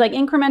 And you see these like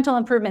incremental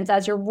improvements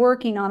as you're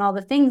working on all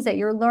the things that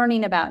you're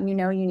learning about and you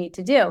know you need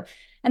to do.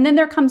 And then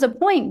there comes a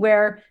point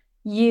where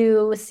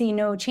you see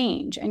no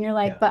change and you're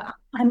like, but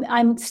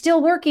I'm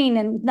still working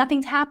and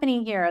nothing's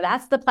happening here.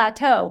 That's the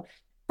plateau.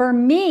 For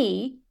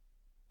me,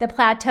 the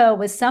plateau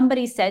was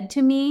somebody said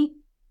to me,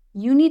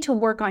 you need to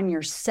work on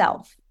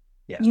yourself.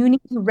 Yeah. You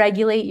need to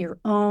regulate your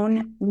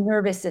own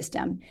nervous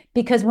system.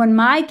 Because when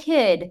my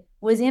kid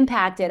was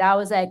impacted, I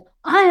was like,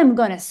 I am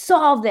going to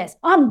solve this.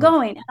 I'm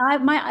going.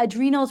 And my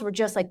adrenals were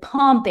just like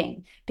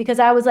pumping because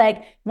I was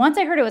like, once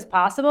I heard it was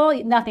possible,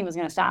 nothing was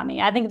going to stop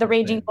me. I think the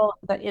raging bull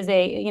is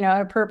an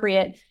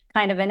appropriate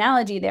kind of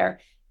analogy there.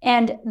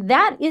 And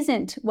that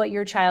isn't what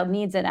your child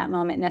needs at that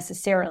moment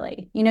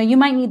necessarily. You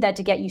might need that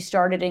to get you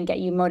started and get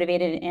you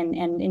motivated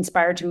and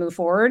inspired to move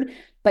forward.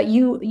 But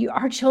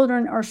our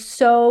children are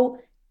so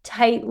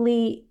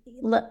tightly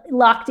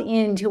locked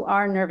into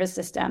our nervous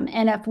system.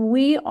 And if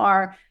we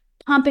are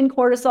pumping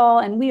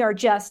cortisol and we are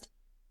just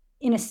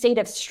in a state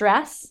of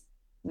stress,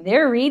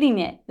 they're reading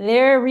it.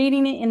 They're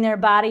reading it in their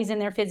bodies and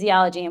their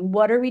physiology. And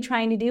what are we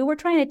trying to do? We're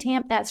trying to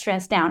tamp that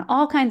stress down,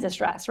 all kinds of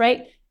stress,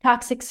 right?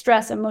 Toxic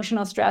stress,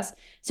 emotional stress.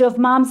 So if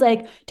mom's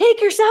like, take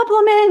your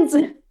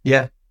supplements.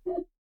 Yeah.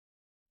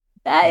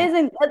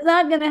 That's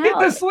not going to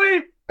help. Get to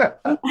sleep.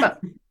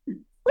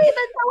 Sleep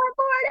is so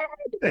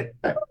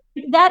important.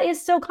 That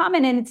is so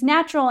common and it's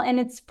natural and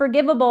it's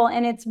forgivable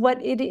and it's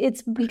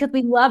because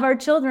we love our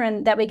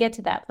children that we get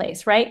to that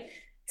place, right?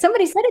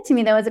 Somebody said it to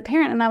me though as a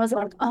parent and I was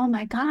like, oh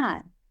my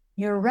God,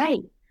 you're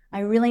right. I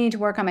really need to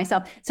work on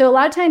myself. So a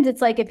lot of times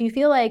it's like, if you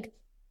feel like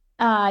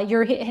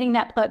you're hitting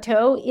that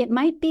plateau, it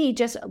might be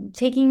just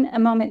taking a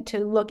moment to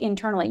look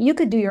internally. You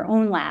could do your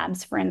own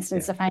labs, for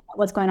instance, to find out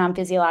what's going on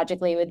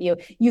physiologically with you.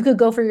 You could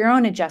go for your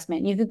own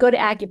adjustment. You could go to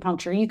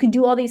acupuncture. You could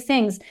do all these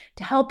things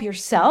to help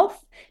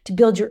yourself to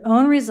build your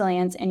own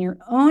resilience and your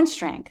own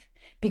strength,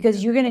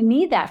 because you're going to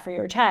need that for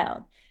your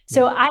child.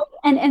 So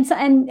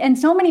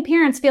so many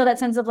parents feel that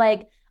sense of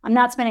like, I'm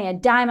not spending a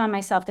dime on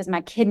myself because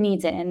my kid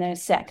needs it and they're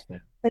sick. Yeah.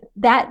 But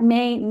that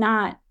may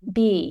not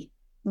be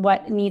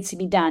what needs to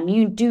be done.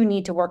 You do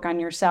need to work on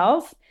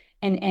yourself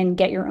and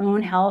get your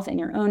own health and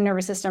your own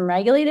nervous system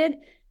regulated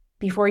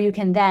before you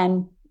can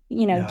then,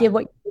 give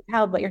what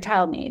your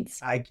child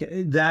needs.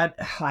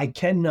 I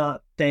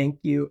cannot thank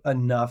you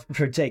enough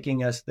for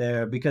taking us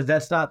there, because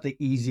that's not the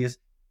easiest.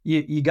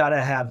 You got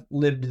to have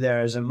lived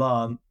there as a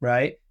mom,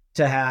 right?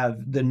 to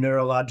have the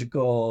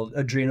neurological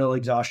adrenal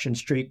exhaustion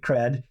street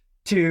cred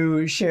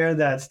to share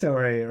that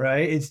story,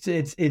 right?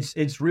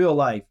 It's real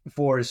life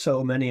for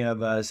so many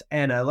of us.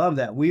 And I love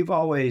that. We've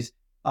always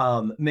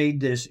made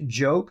this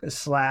joke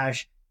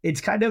slash,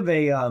 it's kind of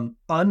a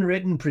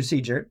unwritten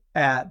procedure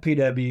at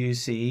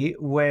PWC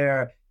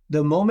where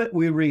the moment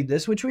we read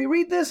this, which we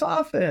read this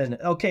often,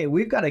 okay,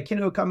 we've got a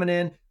kiddo coming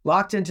in,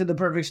 locked into the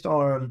perfect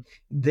storm.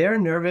 Their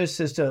nervous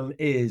system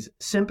is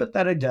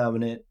sympathetic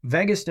dominant,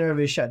 vagus nerve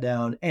is shut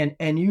down.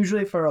 And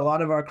usually for a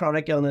lot of our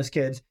chronic illness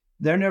kids,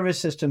 their nervous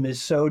system is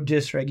so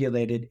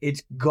dysregulated,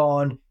 it's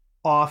gone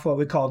off what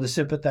we call the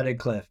sympathetic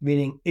cliff,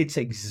 meaning it's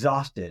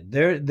exhausted.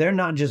 They're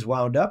not just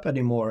wound up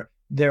anymore,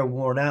 they're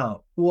worn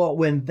out. Well,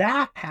 when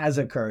that has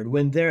occurred,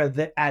 when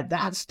they're at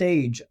that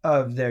stage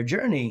of their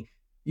journey,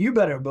 you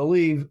better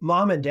believe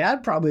mom and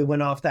dad probably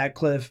went off that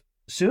cliff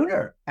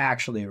sooner,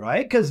 actually,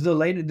 right? Because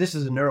this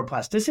is a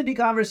neuroplasticity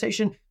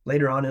conversation.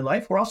 Later on in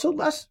life, we're also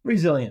less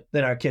resilient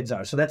than our kids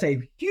are. So that's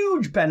a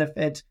huge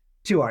benefit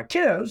to our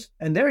kiddos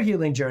and their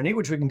healing journey,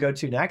 which we can go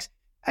to next.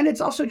 And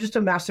it's also just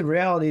a massive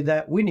reality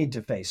that we need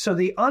to face. So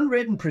the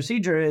unwritten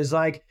procedure is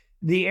like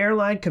the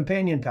airline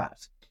companion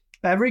pass.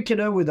 Every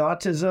kiddo with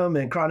autism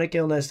and chronic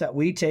illness that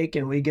we take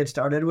and we get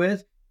started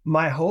with,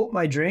 my hope,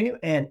 my dream,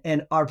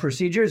 and our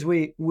procedures,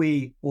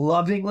 we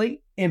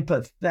lovingly,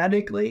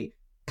 empathetically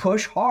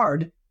push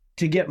hard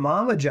to get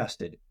mom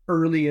adjusted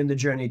early in the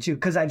journey too.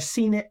 Because I've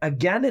seen it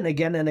again and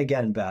again and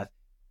again, Beth.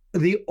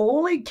 The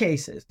only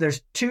cases,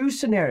 there's two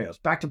scenarios,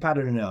 back to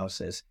pattern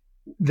analysis,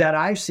 that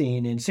I've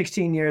seen in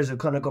 16 years of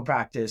clinical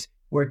practice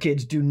where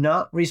kids do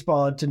not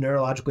respond to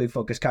neurologically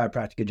focused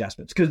chiropractic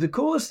adjustments. Because the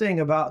coolest thing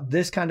about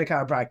this kind of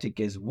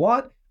chiropractic is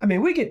what? I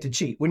mean, we get to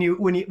cheat. When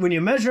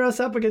you measure us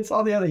up against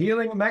all the other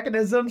healing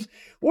mechanisms,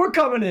 we're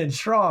coming in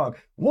strong.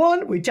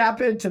 One, we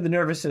tap into the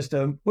nervous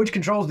system, which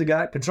controls the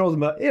gut, controls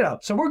the,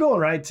 so we're going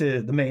right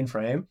to the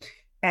mainframe.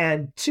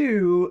 And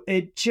two,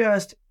 it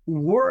just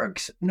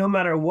works no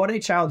matter what a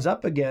child's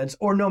up against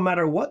or no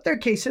matter what their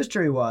case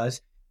history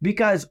was,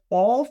 because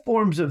all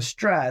forms of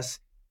stress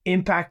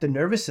impact the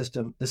nervous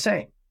system the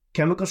same.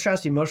 Chemical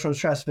stress, emotional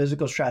stress,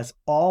 physical stress,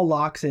 all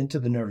locks into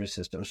the nervous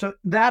system. So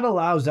that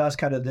allows us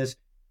kind of this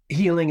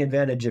healing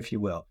advantage, if you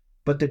will.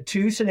 But the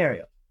two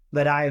scenarios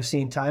that I have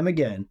seen time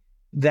again,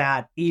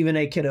 that even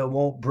a kiddo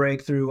won't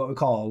break through what we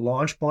call a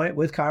launch point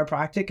with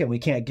chiropractic and we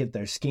can't get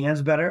their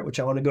scans better, which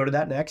I want to go to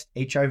that next,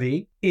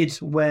 HRV.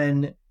 It's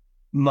when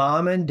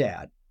mom and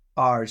dad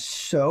are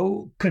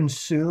so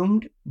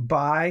consumed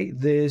by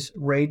this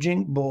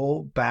raging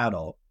bull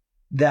battle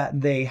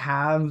that they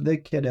have the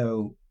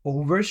kiddo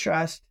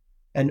overstressed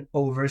and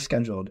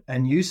overscheduled.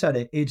 And you said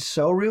it, it's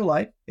so real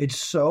life, it's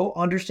so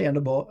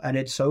understandable, and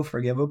it's so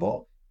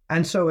forgivable.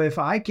 And so if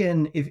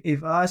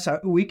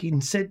we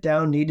can sit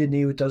down knee to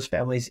knee with those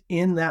families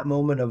in that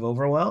moment of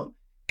overwhelm,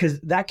 because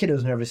that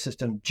kiddo's nervous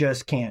system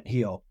just can't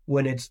heal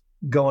when it's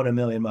going a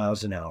million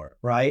miles an hour,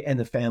 right? And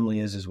the family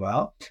is as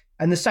well.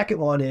 And the second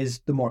one is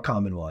the more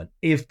common one.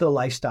 If the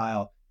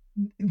lifestyle,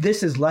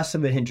 this is less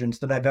of a hindrance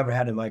than I've ever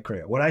had in my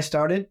career. When I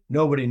started,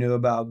 nobody knew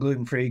about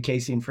gluten-free,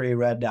 casein-free,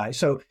 red dye.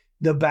 So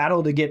the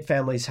battle to get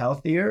families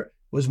healthier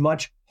was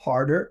much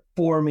harder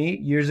for me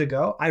years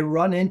ago. I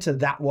run into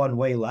that one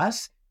way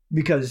less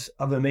because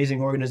of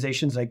amazing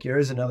organizations like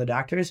yours and other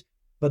doctors.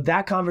 But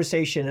that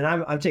conversation, and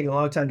I'm taking a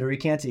long time to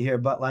recant it here,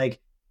 but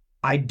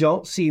I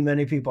don't see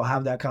many people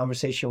have that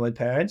conversation with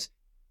parents.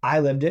 I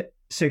lived it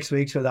 6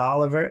 weeks with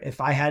Oliver. If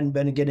I hadn't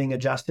been getting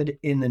adjusted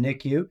in the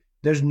NICU,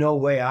 there's no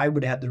way I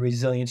would have the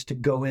resilience to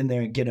go in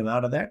there and get him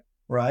out of there,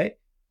 right?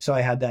 So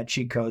I had that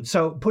cheat code.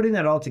 So putting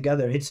that all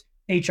together, it's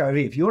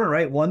HRV. If you want to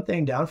write one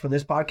thing down from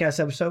this podcast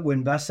episode,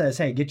 when Beth says,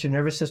 hey, get your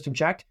nervous system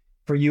checked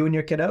for you and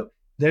your kiddo,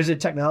 there's a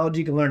technology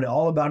you can learn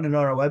all about it on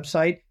our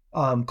website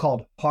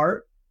called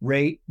heart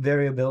rate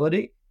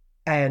variability.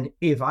 And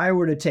if I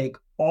were to take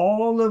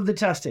all of the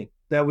testing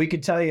that we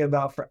could tell you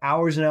about for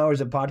hours and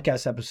hours of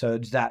podcast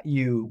episodes that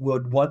you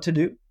would want to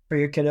do for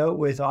your kiddo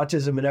with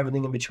autism and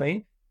everything in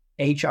between,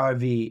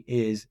 HRV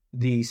is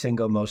the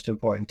single most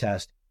important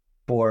test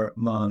for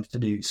moms to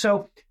do.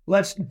 So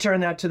let's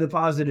turn that to the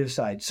positive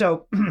side.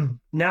 So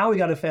now we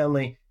got a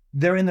family,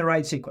 they're in the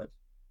right sequence.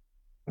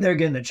 They're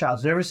getting their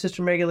child's nervous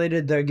system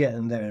regulated. They're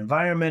getting their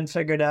environment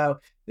figured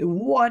out.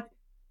 What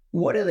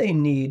do they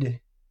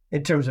need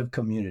in terms of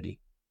community?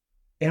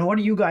 And what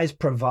do you guys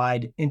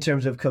provide in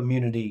terms of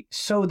community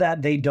so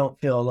that they don't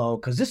feel alone?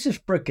 Because this is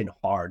freaking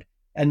hard.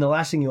 And the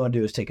last thing you want to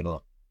do is take it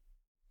alone.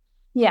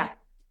 Yeah.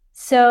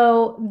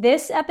 So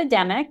this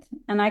epidemic,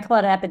 and I call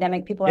it an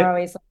epidemic, people are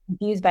always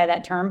confused by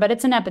that term, but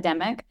it's an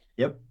epidemic.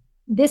 Yep.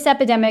 This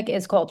epidemic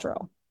is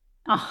cultural,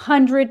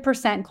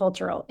 100%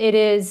 cultural. It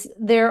is,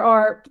 there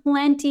are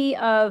plenty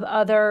of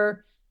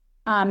other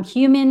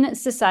human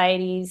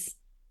societies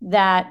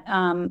that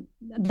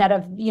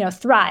have,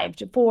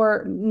 thrived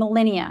for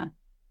millennia.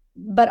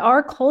 But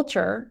our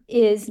culture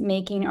is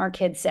making our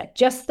kids sick,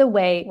 just the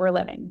way we're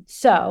living.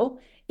 So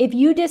if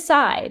you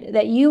decide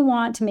that you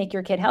want to make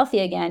your kid healthy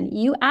again,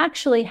 you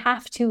actually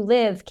have to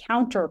live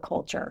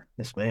counterculture.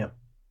 Yes, ma'am.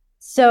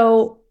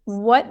 So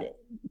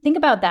think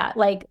about that.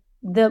 Like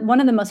one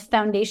of the most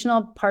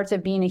foundational parts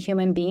of being a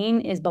human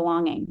being is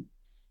belonging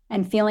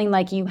and feeling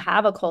like you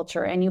have a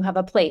culture and you have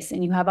a place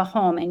and you have a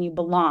home and you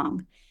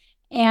belong.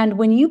 And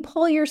when you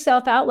pull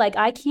yourself out, like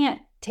I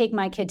can't take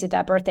my kid to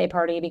that birthday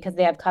party because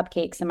they have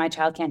cupcakes and my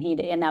child can't eat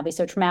it and that'll be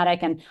so traumatic.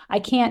 And I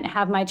can't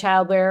have my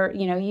child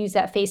use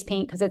that face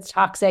paint because it's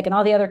toxic and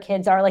all the other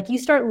kids are. Like you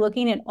start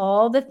looking at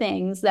all the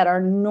things that are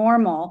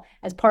normal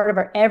as part of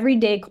our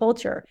everyday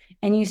culture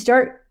and you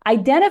start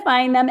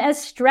identifying them as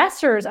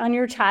stressors on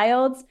your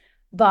child's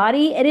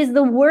body. It is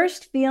the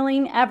worst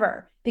feeling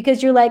ever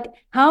because you're like,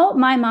 how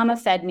my mama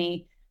fed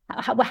me,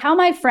 how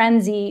my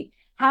friends eat,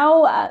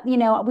 how,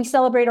 we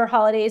celebrate our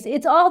holidays.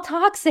 It's all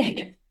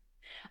toxic.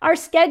 Our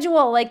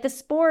schedule, like the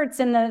sports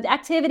and the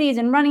activities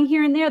and running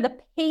here and there, the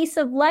pace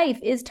of life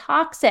is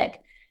toxic.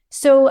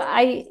 So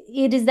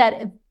it is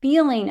that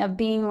feeling of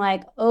being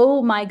like,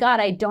 oh my God,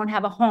 I don't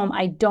have a home.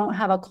 I don't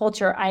have a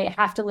culture. I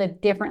have to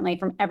live differently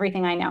from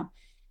everything I know.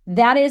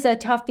 That is a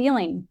tough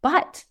feeling.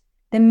 But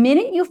the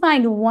minute you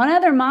find one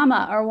other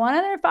mama or one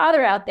other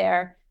father out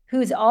there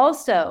who's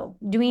also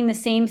doing the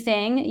same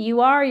thing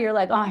you're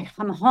like, oh,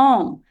 I'm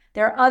home.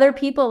 There are other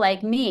people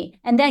like me.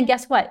 And then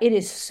guess what? It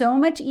is so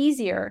much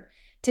easier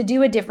to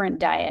do a different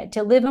diet,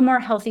 to live a more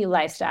healthy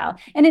lifestyle.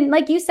 And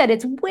like you said,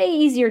 it's way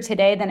easier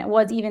today than it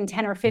was even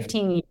 10 or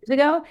 15 years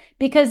ago,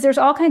 because there's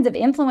all kinds of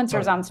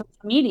influencers on social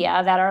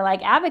media that are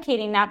like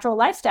advocating natural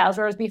lifestyles.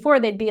 Whereas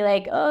before they'd be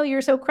like, oh,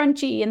 you're so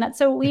crunchy and that's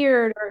so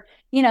weird. Or,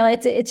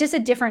 it's just a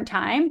different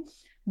time.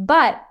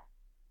 But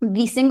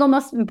the single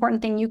most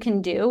important thing you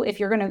can do if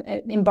you're going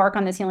to embark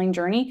on this healing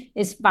journey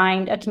is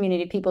find a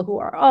community of people who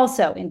are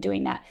also in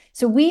doing that.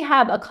 So we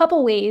have a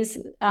couple ways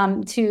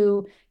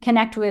to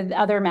connect with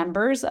other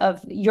members of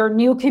your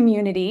new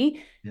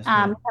community. Yes, we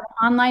have an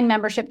online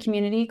membership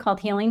community called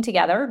Healing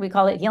Together. We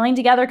call it Healing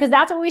Together because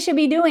that's what we should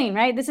be doing,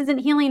 right? This isn't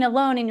healing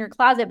alone in your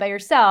closet by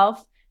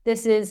yourself.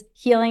 This is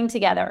Healing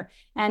Together.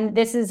 And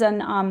this is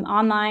an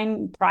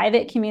online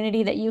private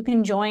community that you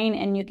can join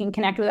and you can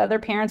connect with other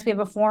parents. We have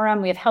a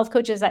forum. We have health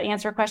coaches that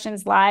answer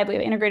questions live. We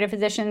have integrative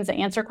physicians that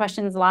answer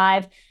questions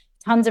live.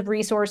 Tons of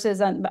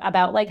resources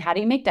about like, how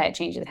do you make diet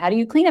changes? How do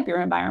you clean up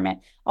your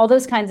environment? All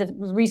those kinds of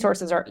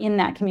resources are in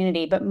that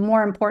community. But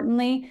more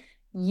importantly,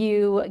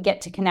 you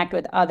get to connect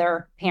with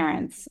other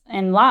parents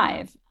and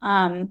live.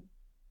 And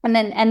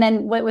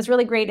then what was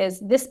really great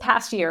is this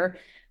past year,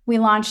 we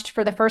launched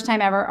for the first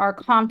time ever our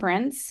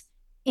conference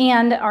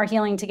and our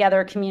Healing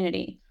Together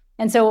community.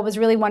 And so what was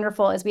really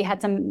wonderful is we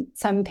had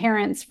some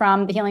parents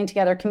from the Healing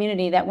Together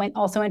community that went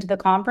also into the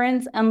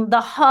conference, and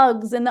the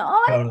hugs and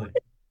totally.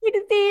 Good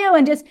to see you.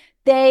 And just,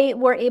 they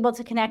were able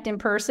to connect in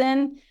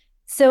person.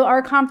 So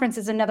our conference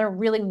is another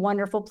really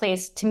wonderful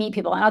place to meet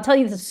people. And I'll tell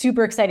you the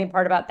super exciting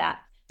part about that,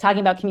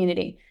 talking about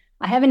community.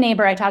 I have a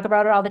neighbor, I talk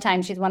about her all the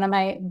time. She's one of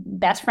my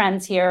best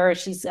friends here.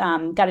 She's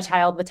got a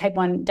child with type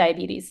 1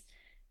 diabetes.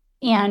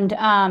 And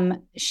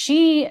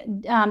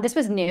this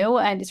was new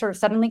and sort of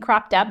suddenly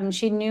cropped up, and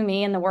she knew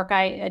me and the work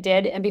I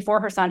did and before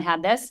her son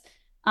had this.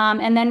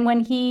 And then when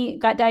he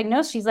got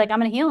diagnosed, she's like, I'm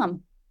going to heal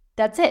him.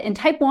 That's it. And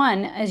type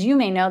 1, as you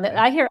may know, that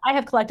I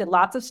have collected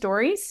lots of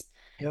stories.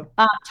 Yep.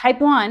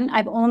 Type 1,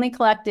 I've only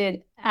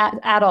collected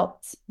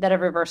adults that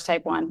have reversed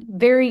type 1.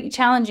 Very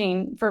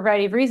challenging for a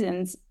variety of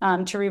reasons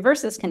to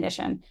reverse this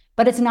condition,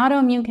 but it's an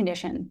autoimmune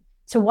condition.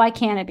 So why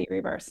can't it be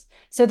reversed?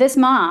 So this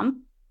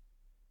mom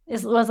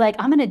was like,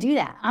 I'm going to do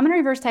that. I'm going to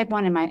reverse type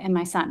 1 in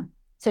my son.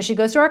 So she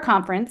goes to our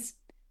conference,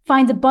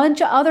 finds a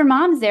bunch of other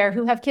moms there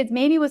who have kids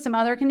maybe with some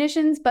other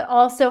conditions, but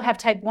also have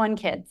type 1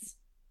 kids.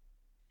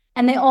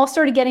 And they all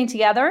started getting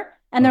together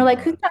and they're like,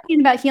 who's talking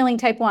about healing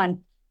type 1?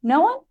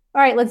 No one?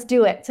 All right, let's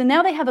do it. So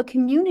now they have a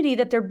community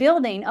that they're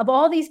building of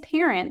all these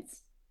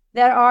parents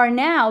that are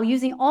now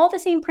using all the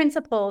same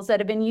principles that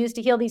have been used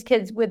to heal these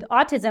kids with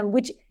autism,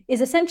 which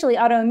is essentially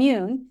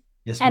autoimmune.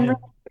 Yes, and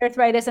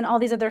arthritis and all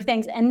these other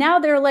things. And now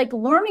they're like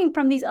learning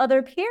from these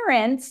other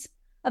parents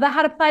about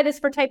how to apply this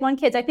for type 1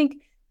 kids. I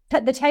think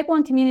the type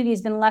 1 community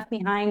has been left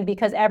behind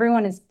because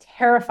everyone is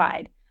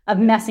terrified of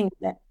messing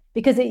with it.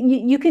 Because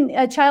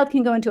a child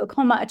can go into a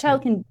coma, a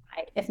child can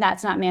die if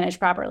that's not managed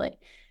properly.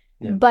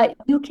 Yeah. But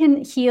you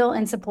can heal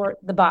and support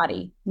the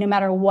body no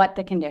matter what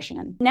the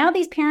condition. Now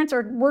these parents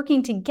are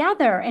working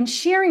together and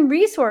sharing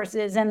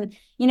resources and,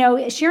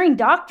 sharing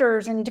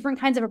doctors and different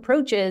kinds of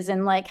approaches.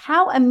 And like,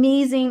 how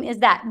amazing is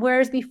that?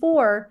 Whereas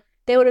before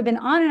they would have been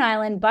on an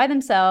island by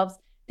themselves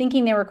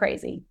thinking they were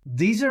crazy.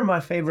 These are my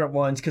favorite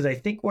ones because I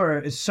think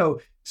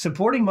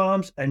supporting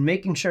moms and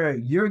making sure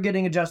you're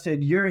getting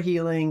adjusted, you're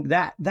healing,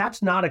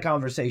 that's not a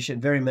conversation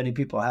very many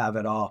people have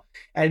at all.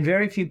 And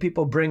very few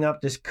people bring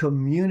up this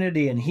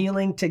community and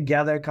healing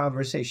together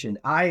conversation.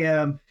 I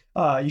am,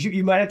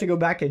 you might have to go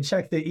back and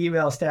check the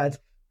email stats.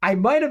 I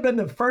might have been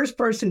the first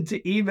person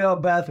to email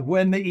Beth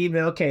when the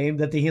email came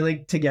that the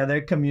Healing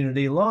Together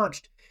community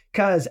launched.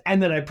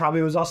 And then I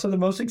probably was also the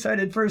most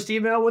excited first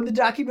email when the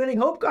Documenting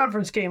Hope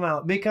conference came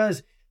out,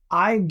 because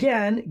I,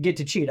 again, get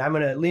to cheat. I'm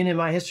going to lean in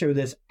my history with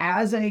this.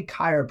 As a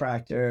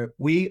chiropractor,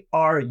 we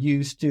are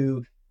used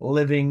to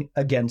living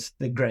against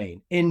the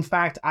grain. In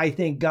fact, I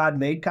think God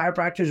made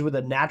chiropractors with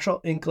a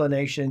natural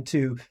inclination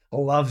to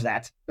love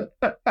that.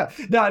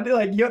 Now,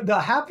 like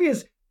the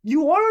happiest,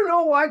 you want to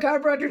know why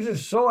chiropractors are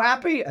so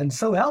happy and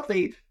so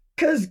healthy?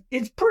 Because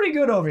it's pretty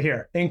good over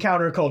here in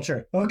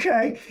counterculture,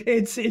 okay?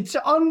 It's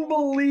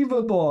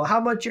unbelievable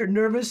how much your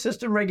nervous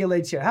system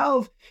regulates your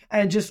health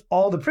and just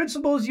all the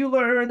principles you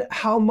learn,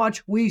 how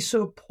much we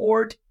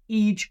support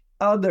each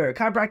other.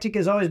 Chiropractic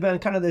has always been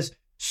kind of this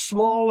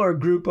smaller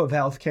group of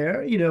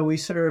healthcare. You know, we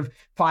serve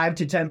 5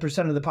 to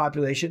 10% of the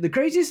population. The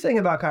craziest thing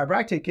about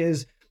chiropractic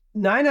is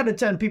 9 out of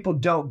 10 people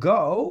don't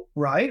go,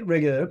 right,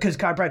 regular, because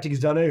chiropractic has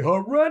done a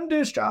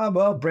horrendous job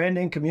of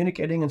branding,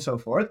 communicating, and so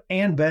forth,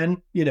 and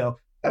been, you know,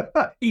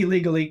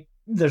 illegally,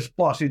 there's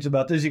lawsuits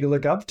about this you can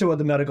look up to what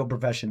the medical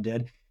profession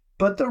did.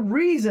 But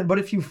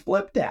if you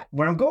flip that,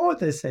 where I'm going with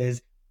this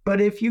is,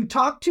 but if you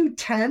talk to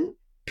 10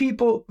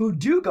 people who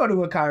do go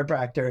to a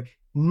chiropractor,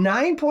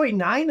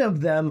 9.9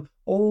 of them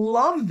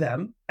love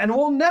them and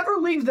will never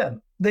leave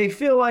them. They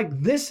feel like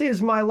this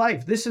is my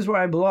life. This is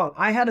where I belong.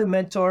 I had a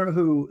mentor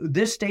who,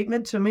 this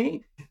statement to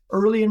me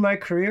early in my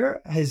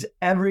career has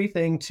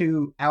everything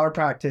to our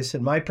practice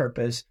and my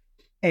purpose.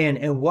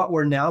 And what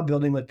we're now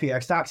building with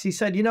PX Docs. He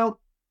said, you know,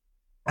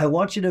 I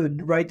want you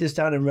to write this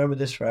down and remember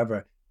this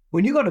forever.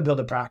 When you go to build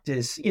a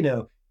practice, you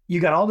know,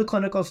 you got all the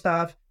clinical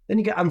stuff. Then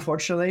you got,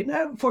 unfortunately, and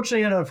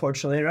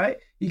unfortunately, right?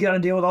 You got to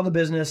deal with all the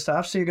business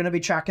stuff. So you're going to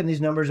be tracking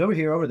these numbers over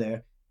here, over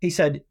there. He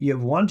said, you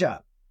have one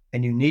job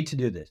and you need to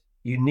do this.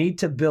 You need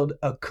to build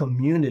a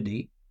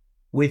community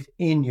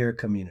within your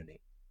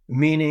community,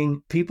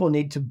 meaning people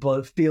need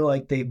to feel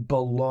like they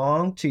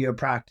belong to your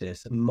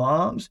practice.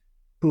 Moms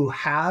who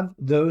have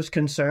those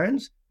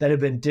concerns that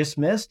have been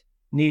dismissed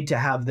need to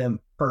have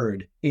them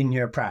heard in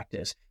your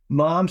practice.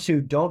 Moms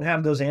who don't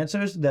have those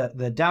answers,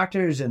 the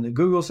doctors and the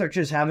Google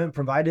searches haven't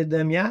provided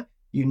them yet,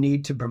 you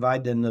need to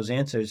provide them those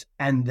answers.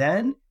 And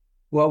then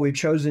what we've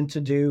chosen to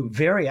do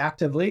very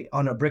actively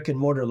on a brick and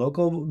mortar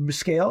local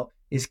scale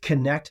is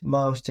connect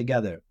moms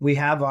together. We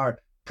have our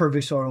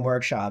Perfect Storm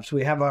workshops.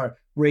 We have our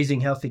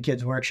Raising Healthy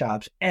Kids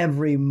workshops.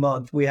 Every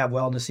month we have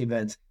wellness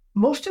events.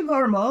 Most of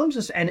our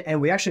moms,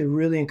 and we actually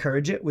really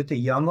encourage it with the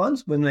young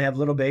ones when they have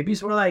little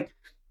babies, we're like,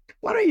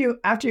 why don't you,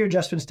 after your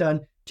adjustment's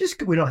done,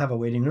 we don't have a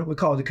waiting room. We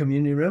call it the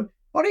community room.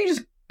 Why don't you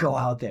just go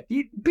out there?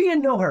 Be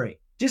in no hurry.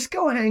 Just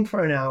go hang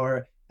for an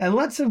hour and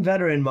let some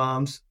veteran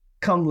moms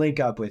come link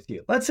up with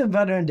you. Let some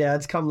veteran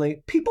dads come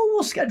link. People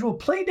will schedule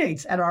play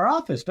dates at our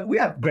office, but we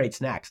have great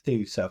snacks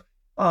too. So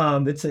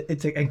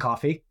and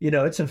coffee, you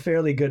know, it's a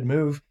fairly good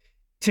move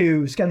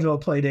to schedule a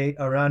play date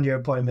around your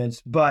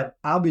appointments. But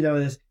I'll be done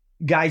with this.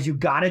 Guys, you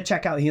got to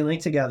check out Healing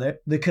Together,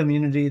 the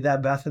community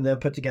that Beth and them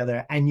put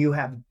together, and you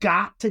have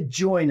got to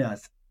join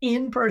us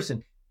in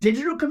person.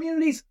 Digital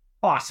communities,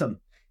 awesome.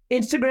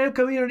 Instagram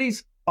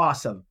communities,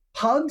 awesome.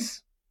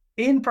 Hugs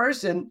in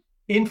person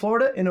in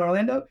Florida, in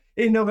Orlando,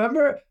 in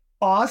November,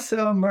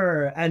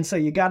 awesomer. And so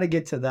you got to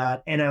get to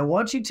that. And I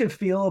want you to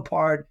feel a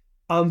part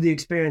of the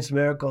Experience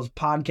Miracles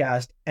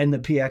podcast and the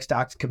PX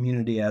Docs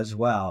community as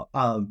well.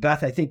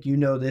 Beth, I think you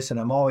know this, and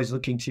I'm always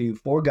looking to you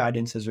for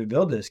guidance as we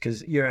build this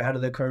because you're ahead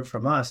of the curve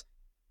from us.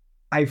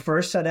 I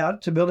first set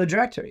out to build a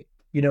directory.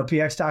 You know,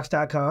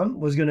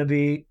 pxdocs.com was going to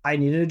be, I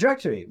needed a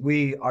directory.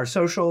 Our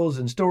socials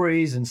and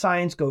stories and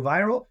science go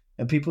viral,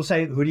 and people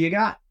say, who do you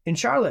got in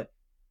Charlotte?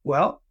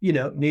 Well, you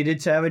know, needed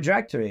to have a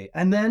directory.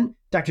 And then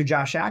Dr.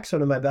 Josh Axe,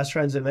 one of my best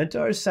friends and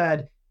mentors,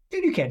 said,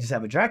 dude, you can't just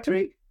have a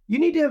directory. You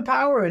need to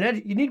empower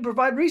and you need to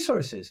provide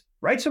resources.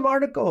 Write some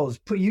articles.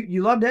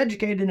 You love to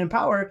educate and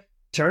empower.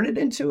 Turn it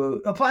into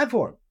a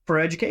platform for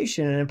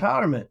education and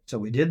empowerment. So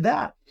we did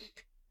that.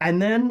 And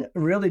then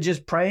really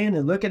just praying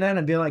and looking at it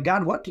and being like,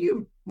 God, what do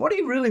you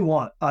really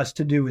want us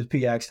to do with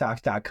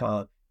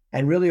pxdocs.com?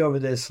 And really over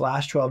this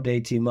last 12 to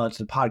 18 months,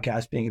 the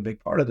podcast being a big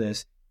part of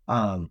this,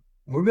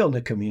 we're building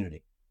a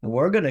community. And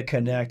we're going to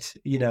connect,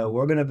 you know,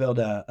 we're going to build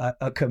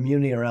a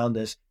community around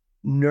this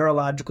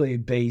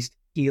neurologically based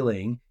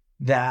healing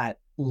that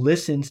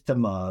listens to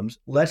moms,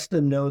 lets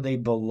them know they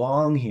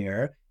belong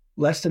here,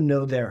 lets them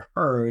know they're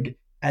heard,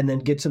 and then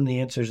gets them the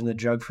answers and the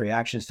drug-free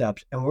action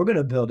steps. And we're going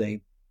to build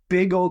a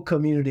big old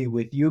community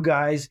with you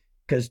guys,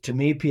 because to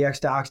me, PX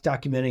Docs,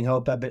 Documenting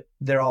Hope,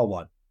 they're all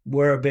one.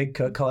 We're a big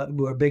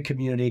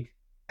community,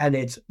 and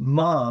it's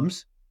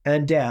moms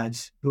and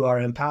dads who are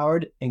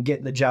empowered and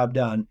getting the job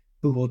done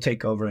who will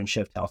take over and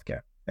shift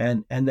healthcare.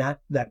 And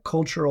that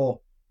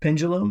cultural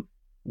pendulum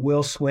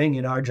will swing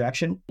in our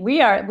direction. We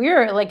are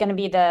like going to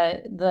be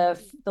the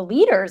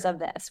leaders of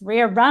this. We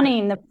are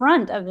running the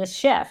front of this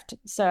shift.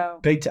 So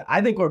big time.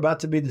 I think we're about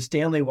to be the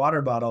Stanley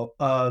water bottle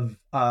of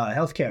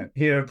healthcare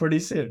here pretty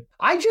soon.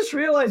 I just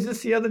realized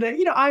this the other day.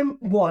 You know,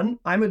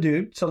 I'm a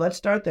dude, so let's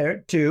start there.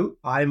 2,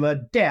 I'm a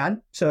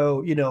dad,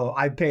 so you know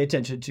I pay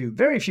attention to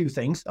very few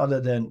things other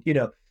than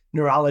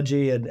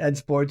neurology and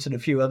sports and a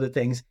few other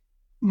things.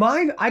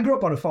 I grew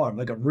up on a farm,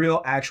 like a real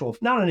actual,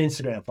 not an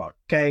Instagram farm,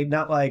 okay?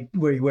 Not like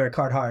where you wear a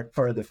Carhartt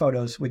for the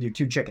photos with your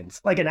 2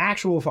 chickens, like an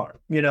actual farm,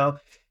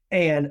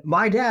 And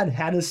my dad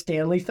had a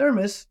Stanley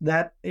thermos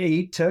that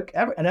he took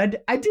ever. And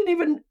I didn't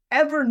even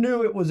ever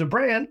knew it was a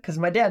brand because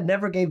my dad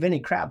never gave any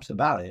craps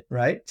about it,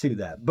 right? To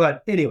that.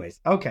 But anyways,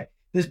 okay.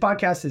 This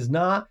podcast is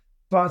not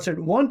sponsored.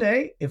 One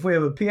day, if we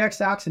have a PX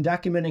Docs and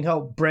Documenting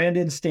Hope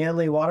branded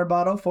Stanley water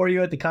bottle for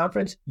you at the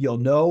conference, you'll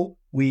know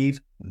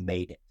we've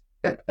made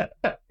it.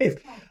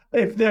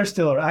 If they're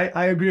still around.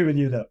 I agree with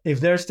you, though. If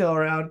they're still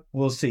around,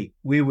 we'll see.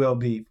 We will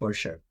be for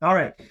sure. All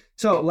right.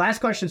 So last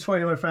questions for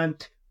you, my friend.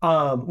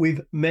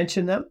 We've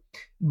mentioned them,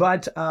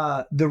 but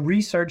the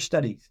research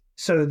studies.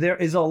 So there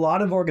is a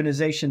lot of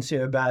organizations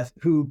here, Beth,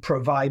 who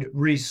provide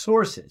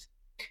resources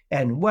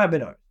and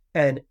webinars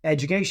and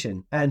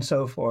education and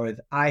so forth.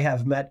 I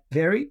have met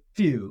very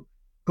few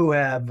who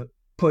have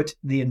put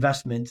the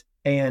investment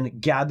and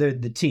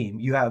gathered the team.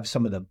 You have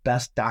some of the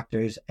best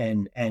doctors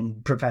and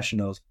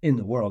professionals in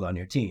the world on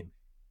your team.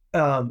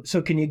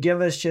 So can you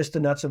give us just the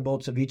nuts and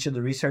bolts of each of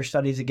the research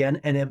studies again?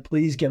 And then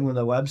please give them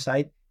the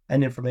website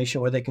and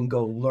information where they can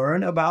go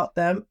learn about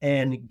them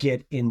and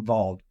get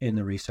involved in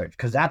the research,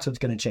 because that's what's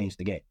going to change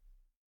the game.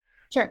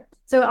 Sure.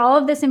 So all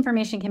of this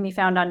information can be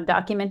found on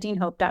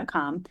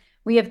documentinghope.com.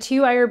 We have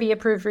 2 IRB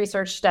approved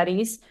research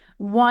studies.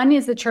 One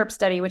is the CHIRP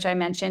study, which I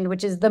mentioned,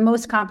 which is the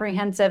most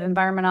comprehensive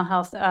environmental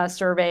health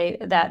survey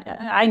that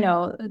I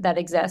know that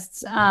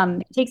exists.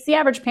 It takes the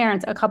average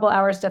parent a couple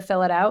hours to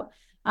fill it out.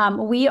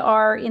 We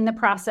are in the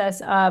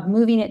process of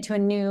moving it to a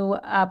new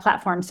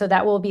platform. So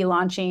that will be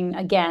launching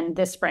again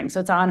this spring.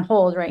 So it's on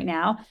hold right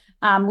now.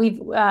 We've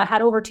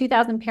had over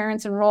 2,000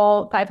 parents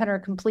enroll, 500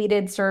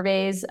 completed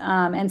surveys,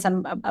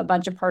 and a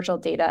bunch of partial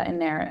data in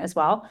there as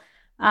well.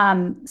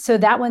 So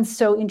that one's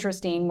so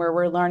interesting, where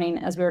we're learning,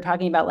 as we were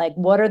talking about, like,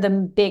 what are the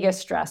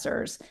biggest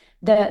stressors?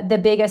 The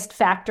biggest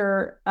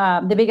factor,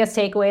 the biggest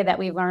takeaway that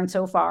we've learned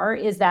so far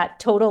is that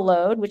total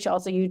load, which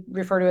also you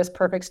refer to as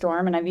perfect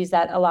storm, and I've used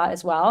that a lot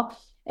as well.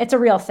 It's a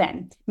real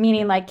thing,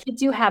 meaning like kids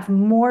who have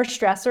more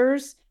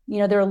stressors,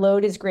 their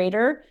load is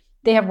greater,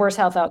 they have worse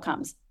health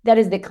outcomes. That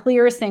is the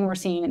clearest thing we're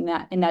seeing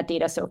in that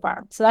data so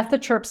far. So that's the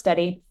CHIRP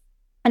study.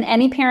 And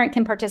any parent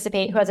can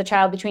participate who has a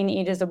child between the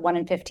ages of 1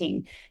 and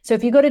 15. So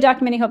if you go to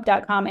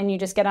documentinghope.com and you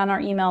just get on our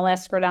email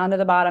list, scroll down to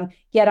the bottom,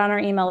 get on our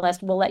email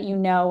list, we'll let you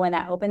know when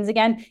that opens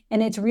again.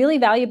 And it's really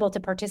valuable to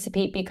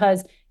participate,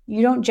 because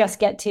you don't just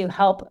get to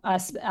help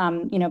us,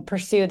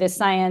 pursue this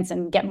science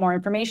and get more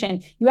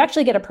information. You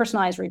actually get a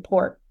personalized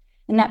report.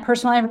 And that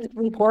personalized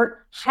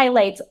report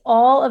highlights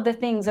all of the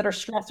things that are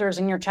stressors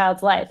in your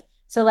child's life.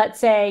 So let's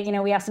say,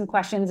 we have some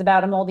questions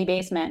about a moldy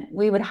basement.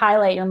 We would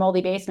highlight your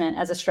moldy basement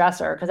as a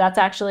stressor, because that's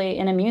actually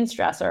an immune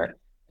stressor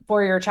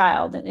for your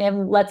child.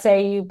 And let's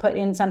say you put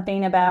in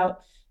something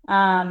about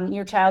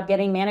your child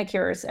getting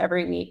manicures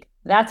every week.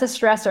 That's a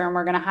stressor, and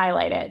we're going to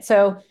highlight it.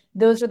 So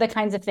those are the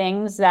kinds of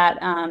things that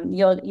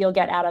you'll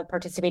get out of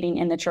participating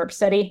in the CHIRP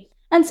study,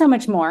 and so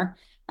much more.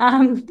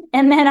 And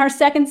then our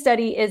second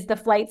study is the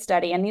FLIGHT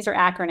study, and these are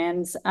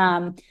acronyms.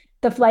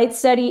 The FLIGHT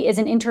study is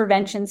an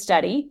intervention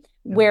study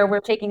where we're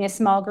taking a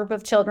small group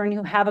of children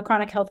who have a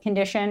chronic health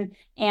condition,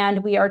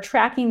 and we are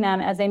tracking them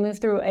as they move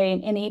through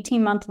an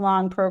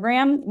 18-month-long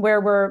program,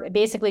 where we're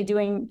basically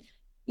doing,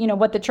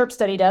 what the CHIRP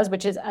study does,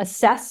 which is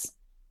assess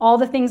all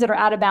the things that are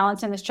out of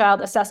balance in this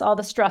child, assess all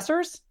the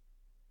stressors,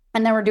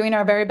 and then we're doing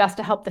our very best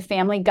to help the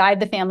family, guide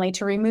the family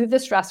to remove the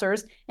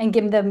stressors and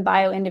give them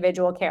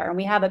bio-individual care. And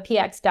we have a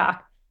PX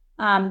doc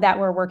that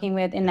we're working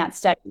with in that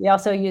study. We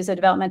also use a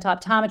developmental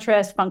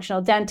optometrist,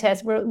 functional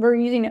dentist. We're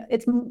using,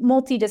 it's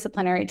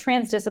multidisciplinary,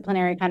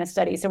 transdisciplinary kind of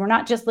study. So we're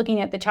not just looking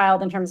at the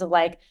child in terms of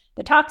like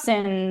the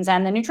toxins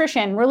and the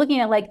nutrition. We're looking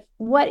at like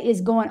what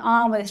is going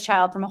on with this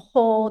child from a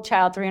whole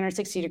child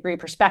 360-degree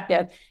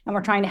perspective. And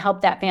we're trying to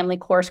help that family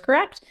course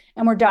correct.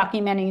 And we're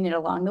documenting it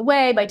along the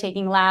way by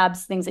taking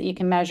labs, things that you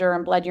can measure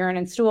in blood, urine,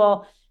 and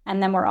stool.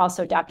 And then we're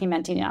also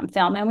documenting it on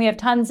film. And we have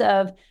tons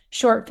of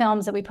short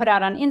films that we put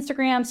out on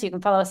Instagram. So you can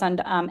follow us on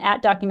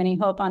at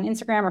Documenting Hope on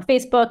Instagram or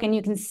Facebook, and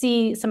you can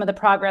see some of the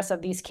progress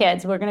of these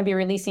kids. We're going to be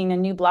releasing a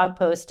new blog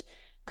post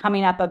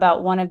coming up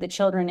about one of the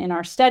children in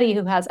our study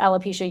who has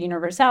alopecia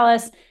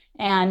universalis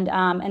and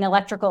an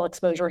electrical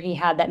exposure he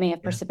had that may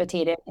have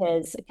precipitated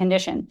his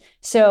condition.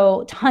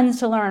 So tons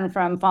to learn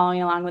from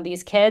following along with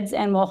these kids,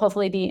 and we'll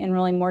hopefully be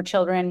enrolling more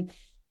children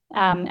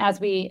as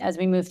we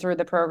move through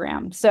the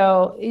program.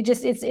 So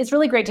it's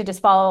really great to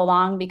just follow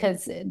along,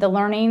 because the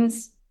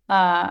learnings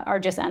are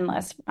just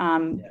endless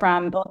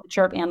from both the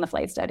CHIRP and the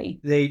FLIGHT study.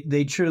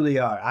 They truly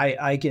are.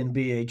 I can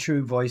be a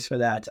true voice for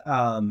that.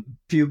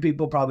 Few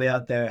people probably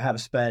out there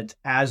have spent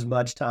as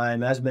much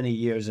time, as many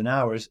years and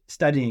hours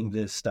studying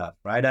this stuff,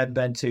 right? I've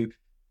been to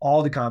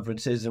all the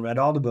conferences and read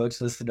all the books,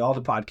 listened to all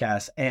the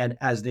podcasts, and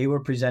as they were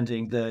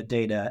presenting the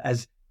data,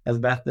 as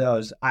Beth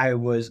knows, I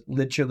was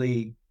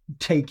literally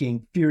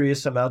taking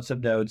furious amounts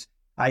of notes.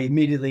 I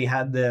immediately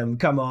had them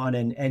come on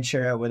and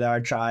share it with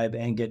our tribe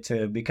and get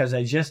to it, because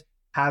I just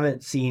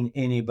haven't seen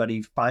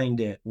anybody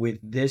find it with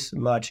this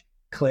much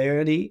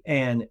clarity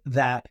and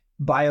that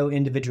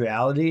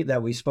bio-individuality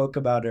that we spoke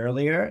about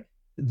earlier.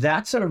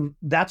 that's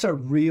a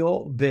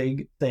real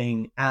big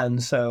thing.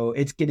 And so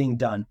it's getting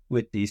done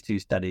with these 2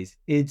 studies.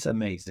 It's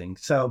amazing.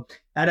 So,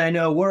 and I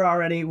know we're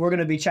going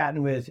to be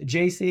chatting with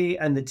JC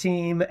and the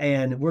team,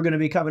 and we're going to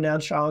be coming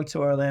down strong to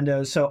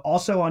Orlando. So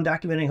also on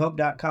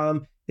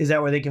documentinghope.com, is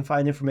that where they can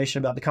find information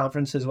about the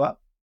conference as well?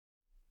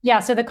 Yeah,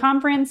 so the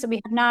conference,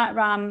 we have not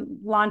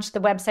launched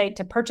the website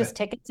to purchase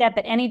tickets yet,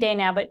 but any day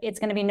now, but it's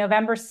going to be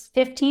November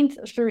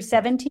 15th through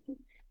 17th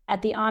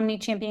at the Omni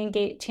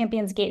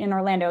Champions Gate in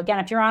Orlando. Again,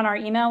 if you're on our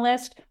email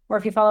list or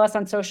if you follow us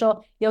on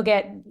social, you'll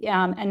get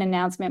an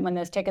announcement when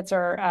those tickets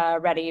are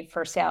ready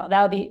for sale.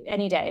 That'll be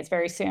any day. It's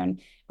very soon.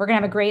 We're going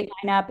to have a great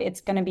lineup. It's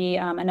going to be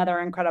another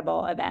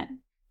incredible event.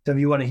 So if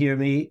you want to hear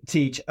me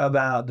teach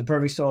about the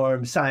perfect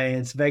storm,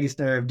 science, vagus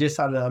nerve,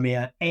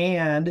 dysautonomia,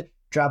 and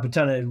drop a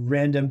ton of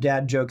random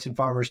dad jokes and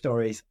farmer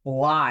stories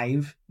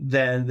live,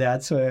 then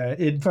that's where,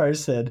 in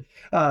person,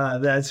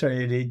 that's where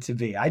you need to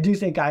be. I do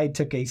think I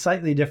took a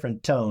slightly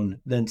different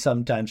tone than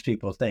sometimes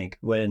people think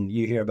when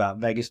you hear about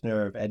vagus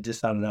nerve and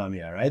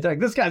dysautonomia, right? They're like,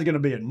 this guy's going to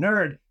be a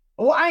nerd.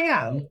 Oh, I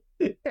am.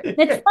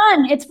 It's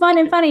fun. It's fun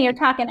and funny. Your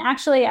talk. And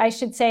actually, I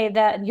should say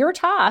that your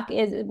talk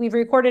we've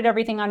recorded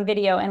everything on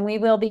video, and we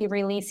will be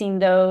releasing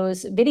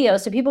those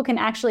videos so people can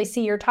actually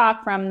see your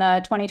talk from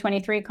the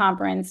 2023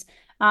 conference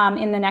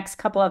in the next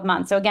couple of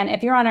months. So again,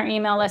 if you're on our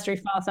email list or you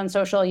follow us on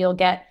social, you'll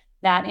get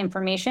that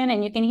information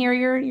and you can hear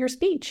your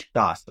speech.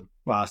 Awesome.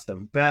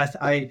 Beth,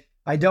 I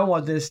don't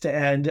want this to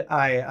end.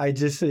 I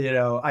just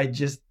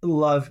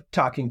love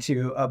talking to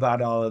you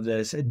about all of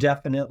this.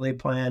 Definitely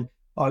plan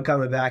on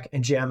coming back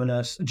and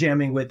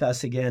jamming with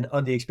us again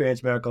on the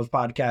Experience Miracles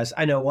podcast.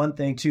 I know one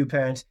thing too,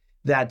 parents,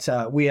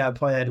 that we have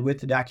planned with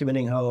the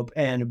Documenting Hope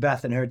and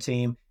Beth and her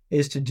team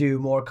is to do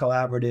more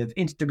collaborative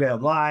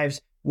Instagram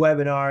lives,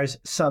 webinars,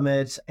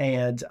 summits,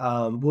 and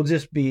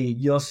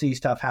you'll see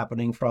stuff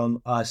happening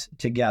from us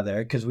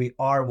together because we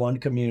are one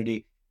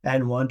community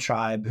and one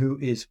tribe who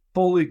is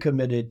fully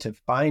committed to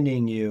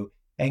finding you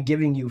and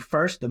giving you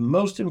first the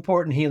most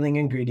important healing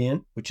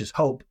ingredient, which is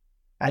hope,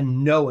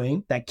 and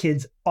knowing that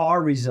kids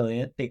are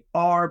resilient, they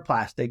are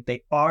plastic,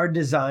 they are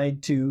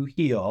designed to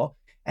heal.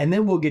 And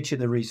then we'll get you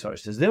the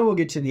resources. Then we'll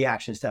get you the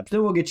action steps.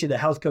 Then we'll get you the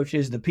health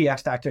coaches, the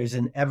PX doctors,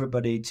 and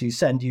everybody to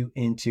send you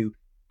into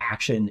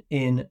action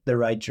in the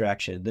right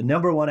direction. The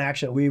number one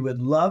action we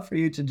would love for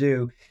you to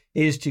do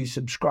is to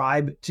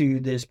subscribe to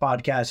this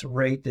podcast,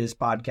 rate this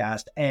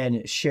podcast,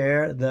 and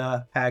share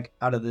the heck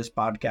out of this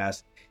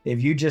podcast.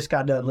 If you just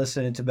got done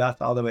listening to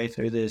Beth all the way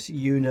through this,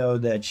 you know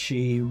that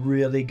she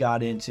really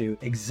got into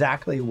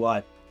exactly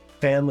what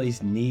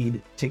families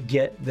need to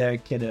get their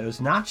kiddos.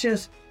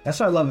 That's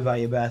what I love about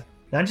you, Beth.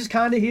 Not just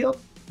kind of healed,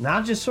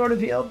 not just sort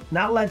of healed,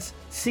 not let's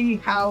see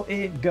how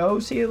it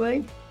goes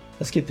healing.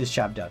 Let's get this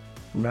job done,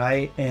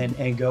 right?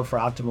 And go for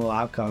optimal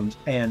outcomes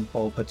and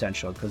full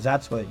potential, because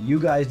that's what you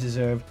guys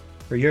deserve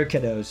for your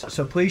kiddos.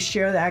 So please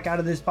share the heck out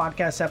of this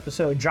podcast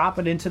episode, drop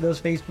it into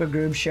those Facebook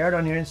groups, share it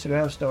on your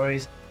Instagram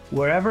stories,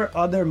 wherever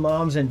other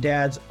moms and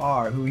dads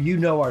are who you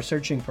know are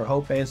searching for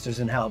hope, answers,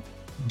 and help.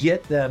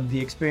 Get them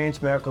the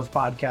Experience Miracles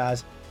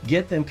podcast.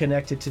 Get them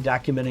connected to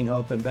Documenting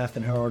Hope and Beth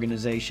and her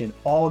organization.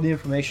 All the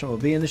information will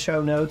be in the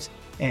show notes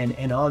and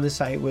on the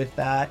site with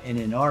that, and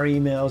in our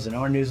emails and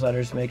our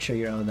newsletters. Make sure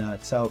you're on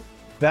that. So,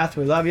 Beth,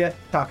 we love you.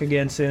 Talk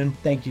again soon.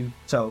 Thank you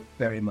so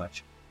very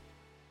much.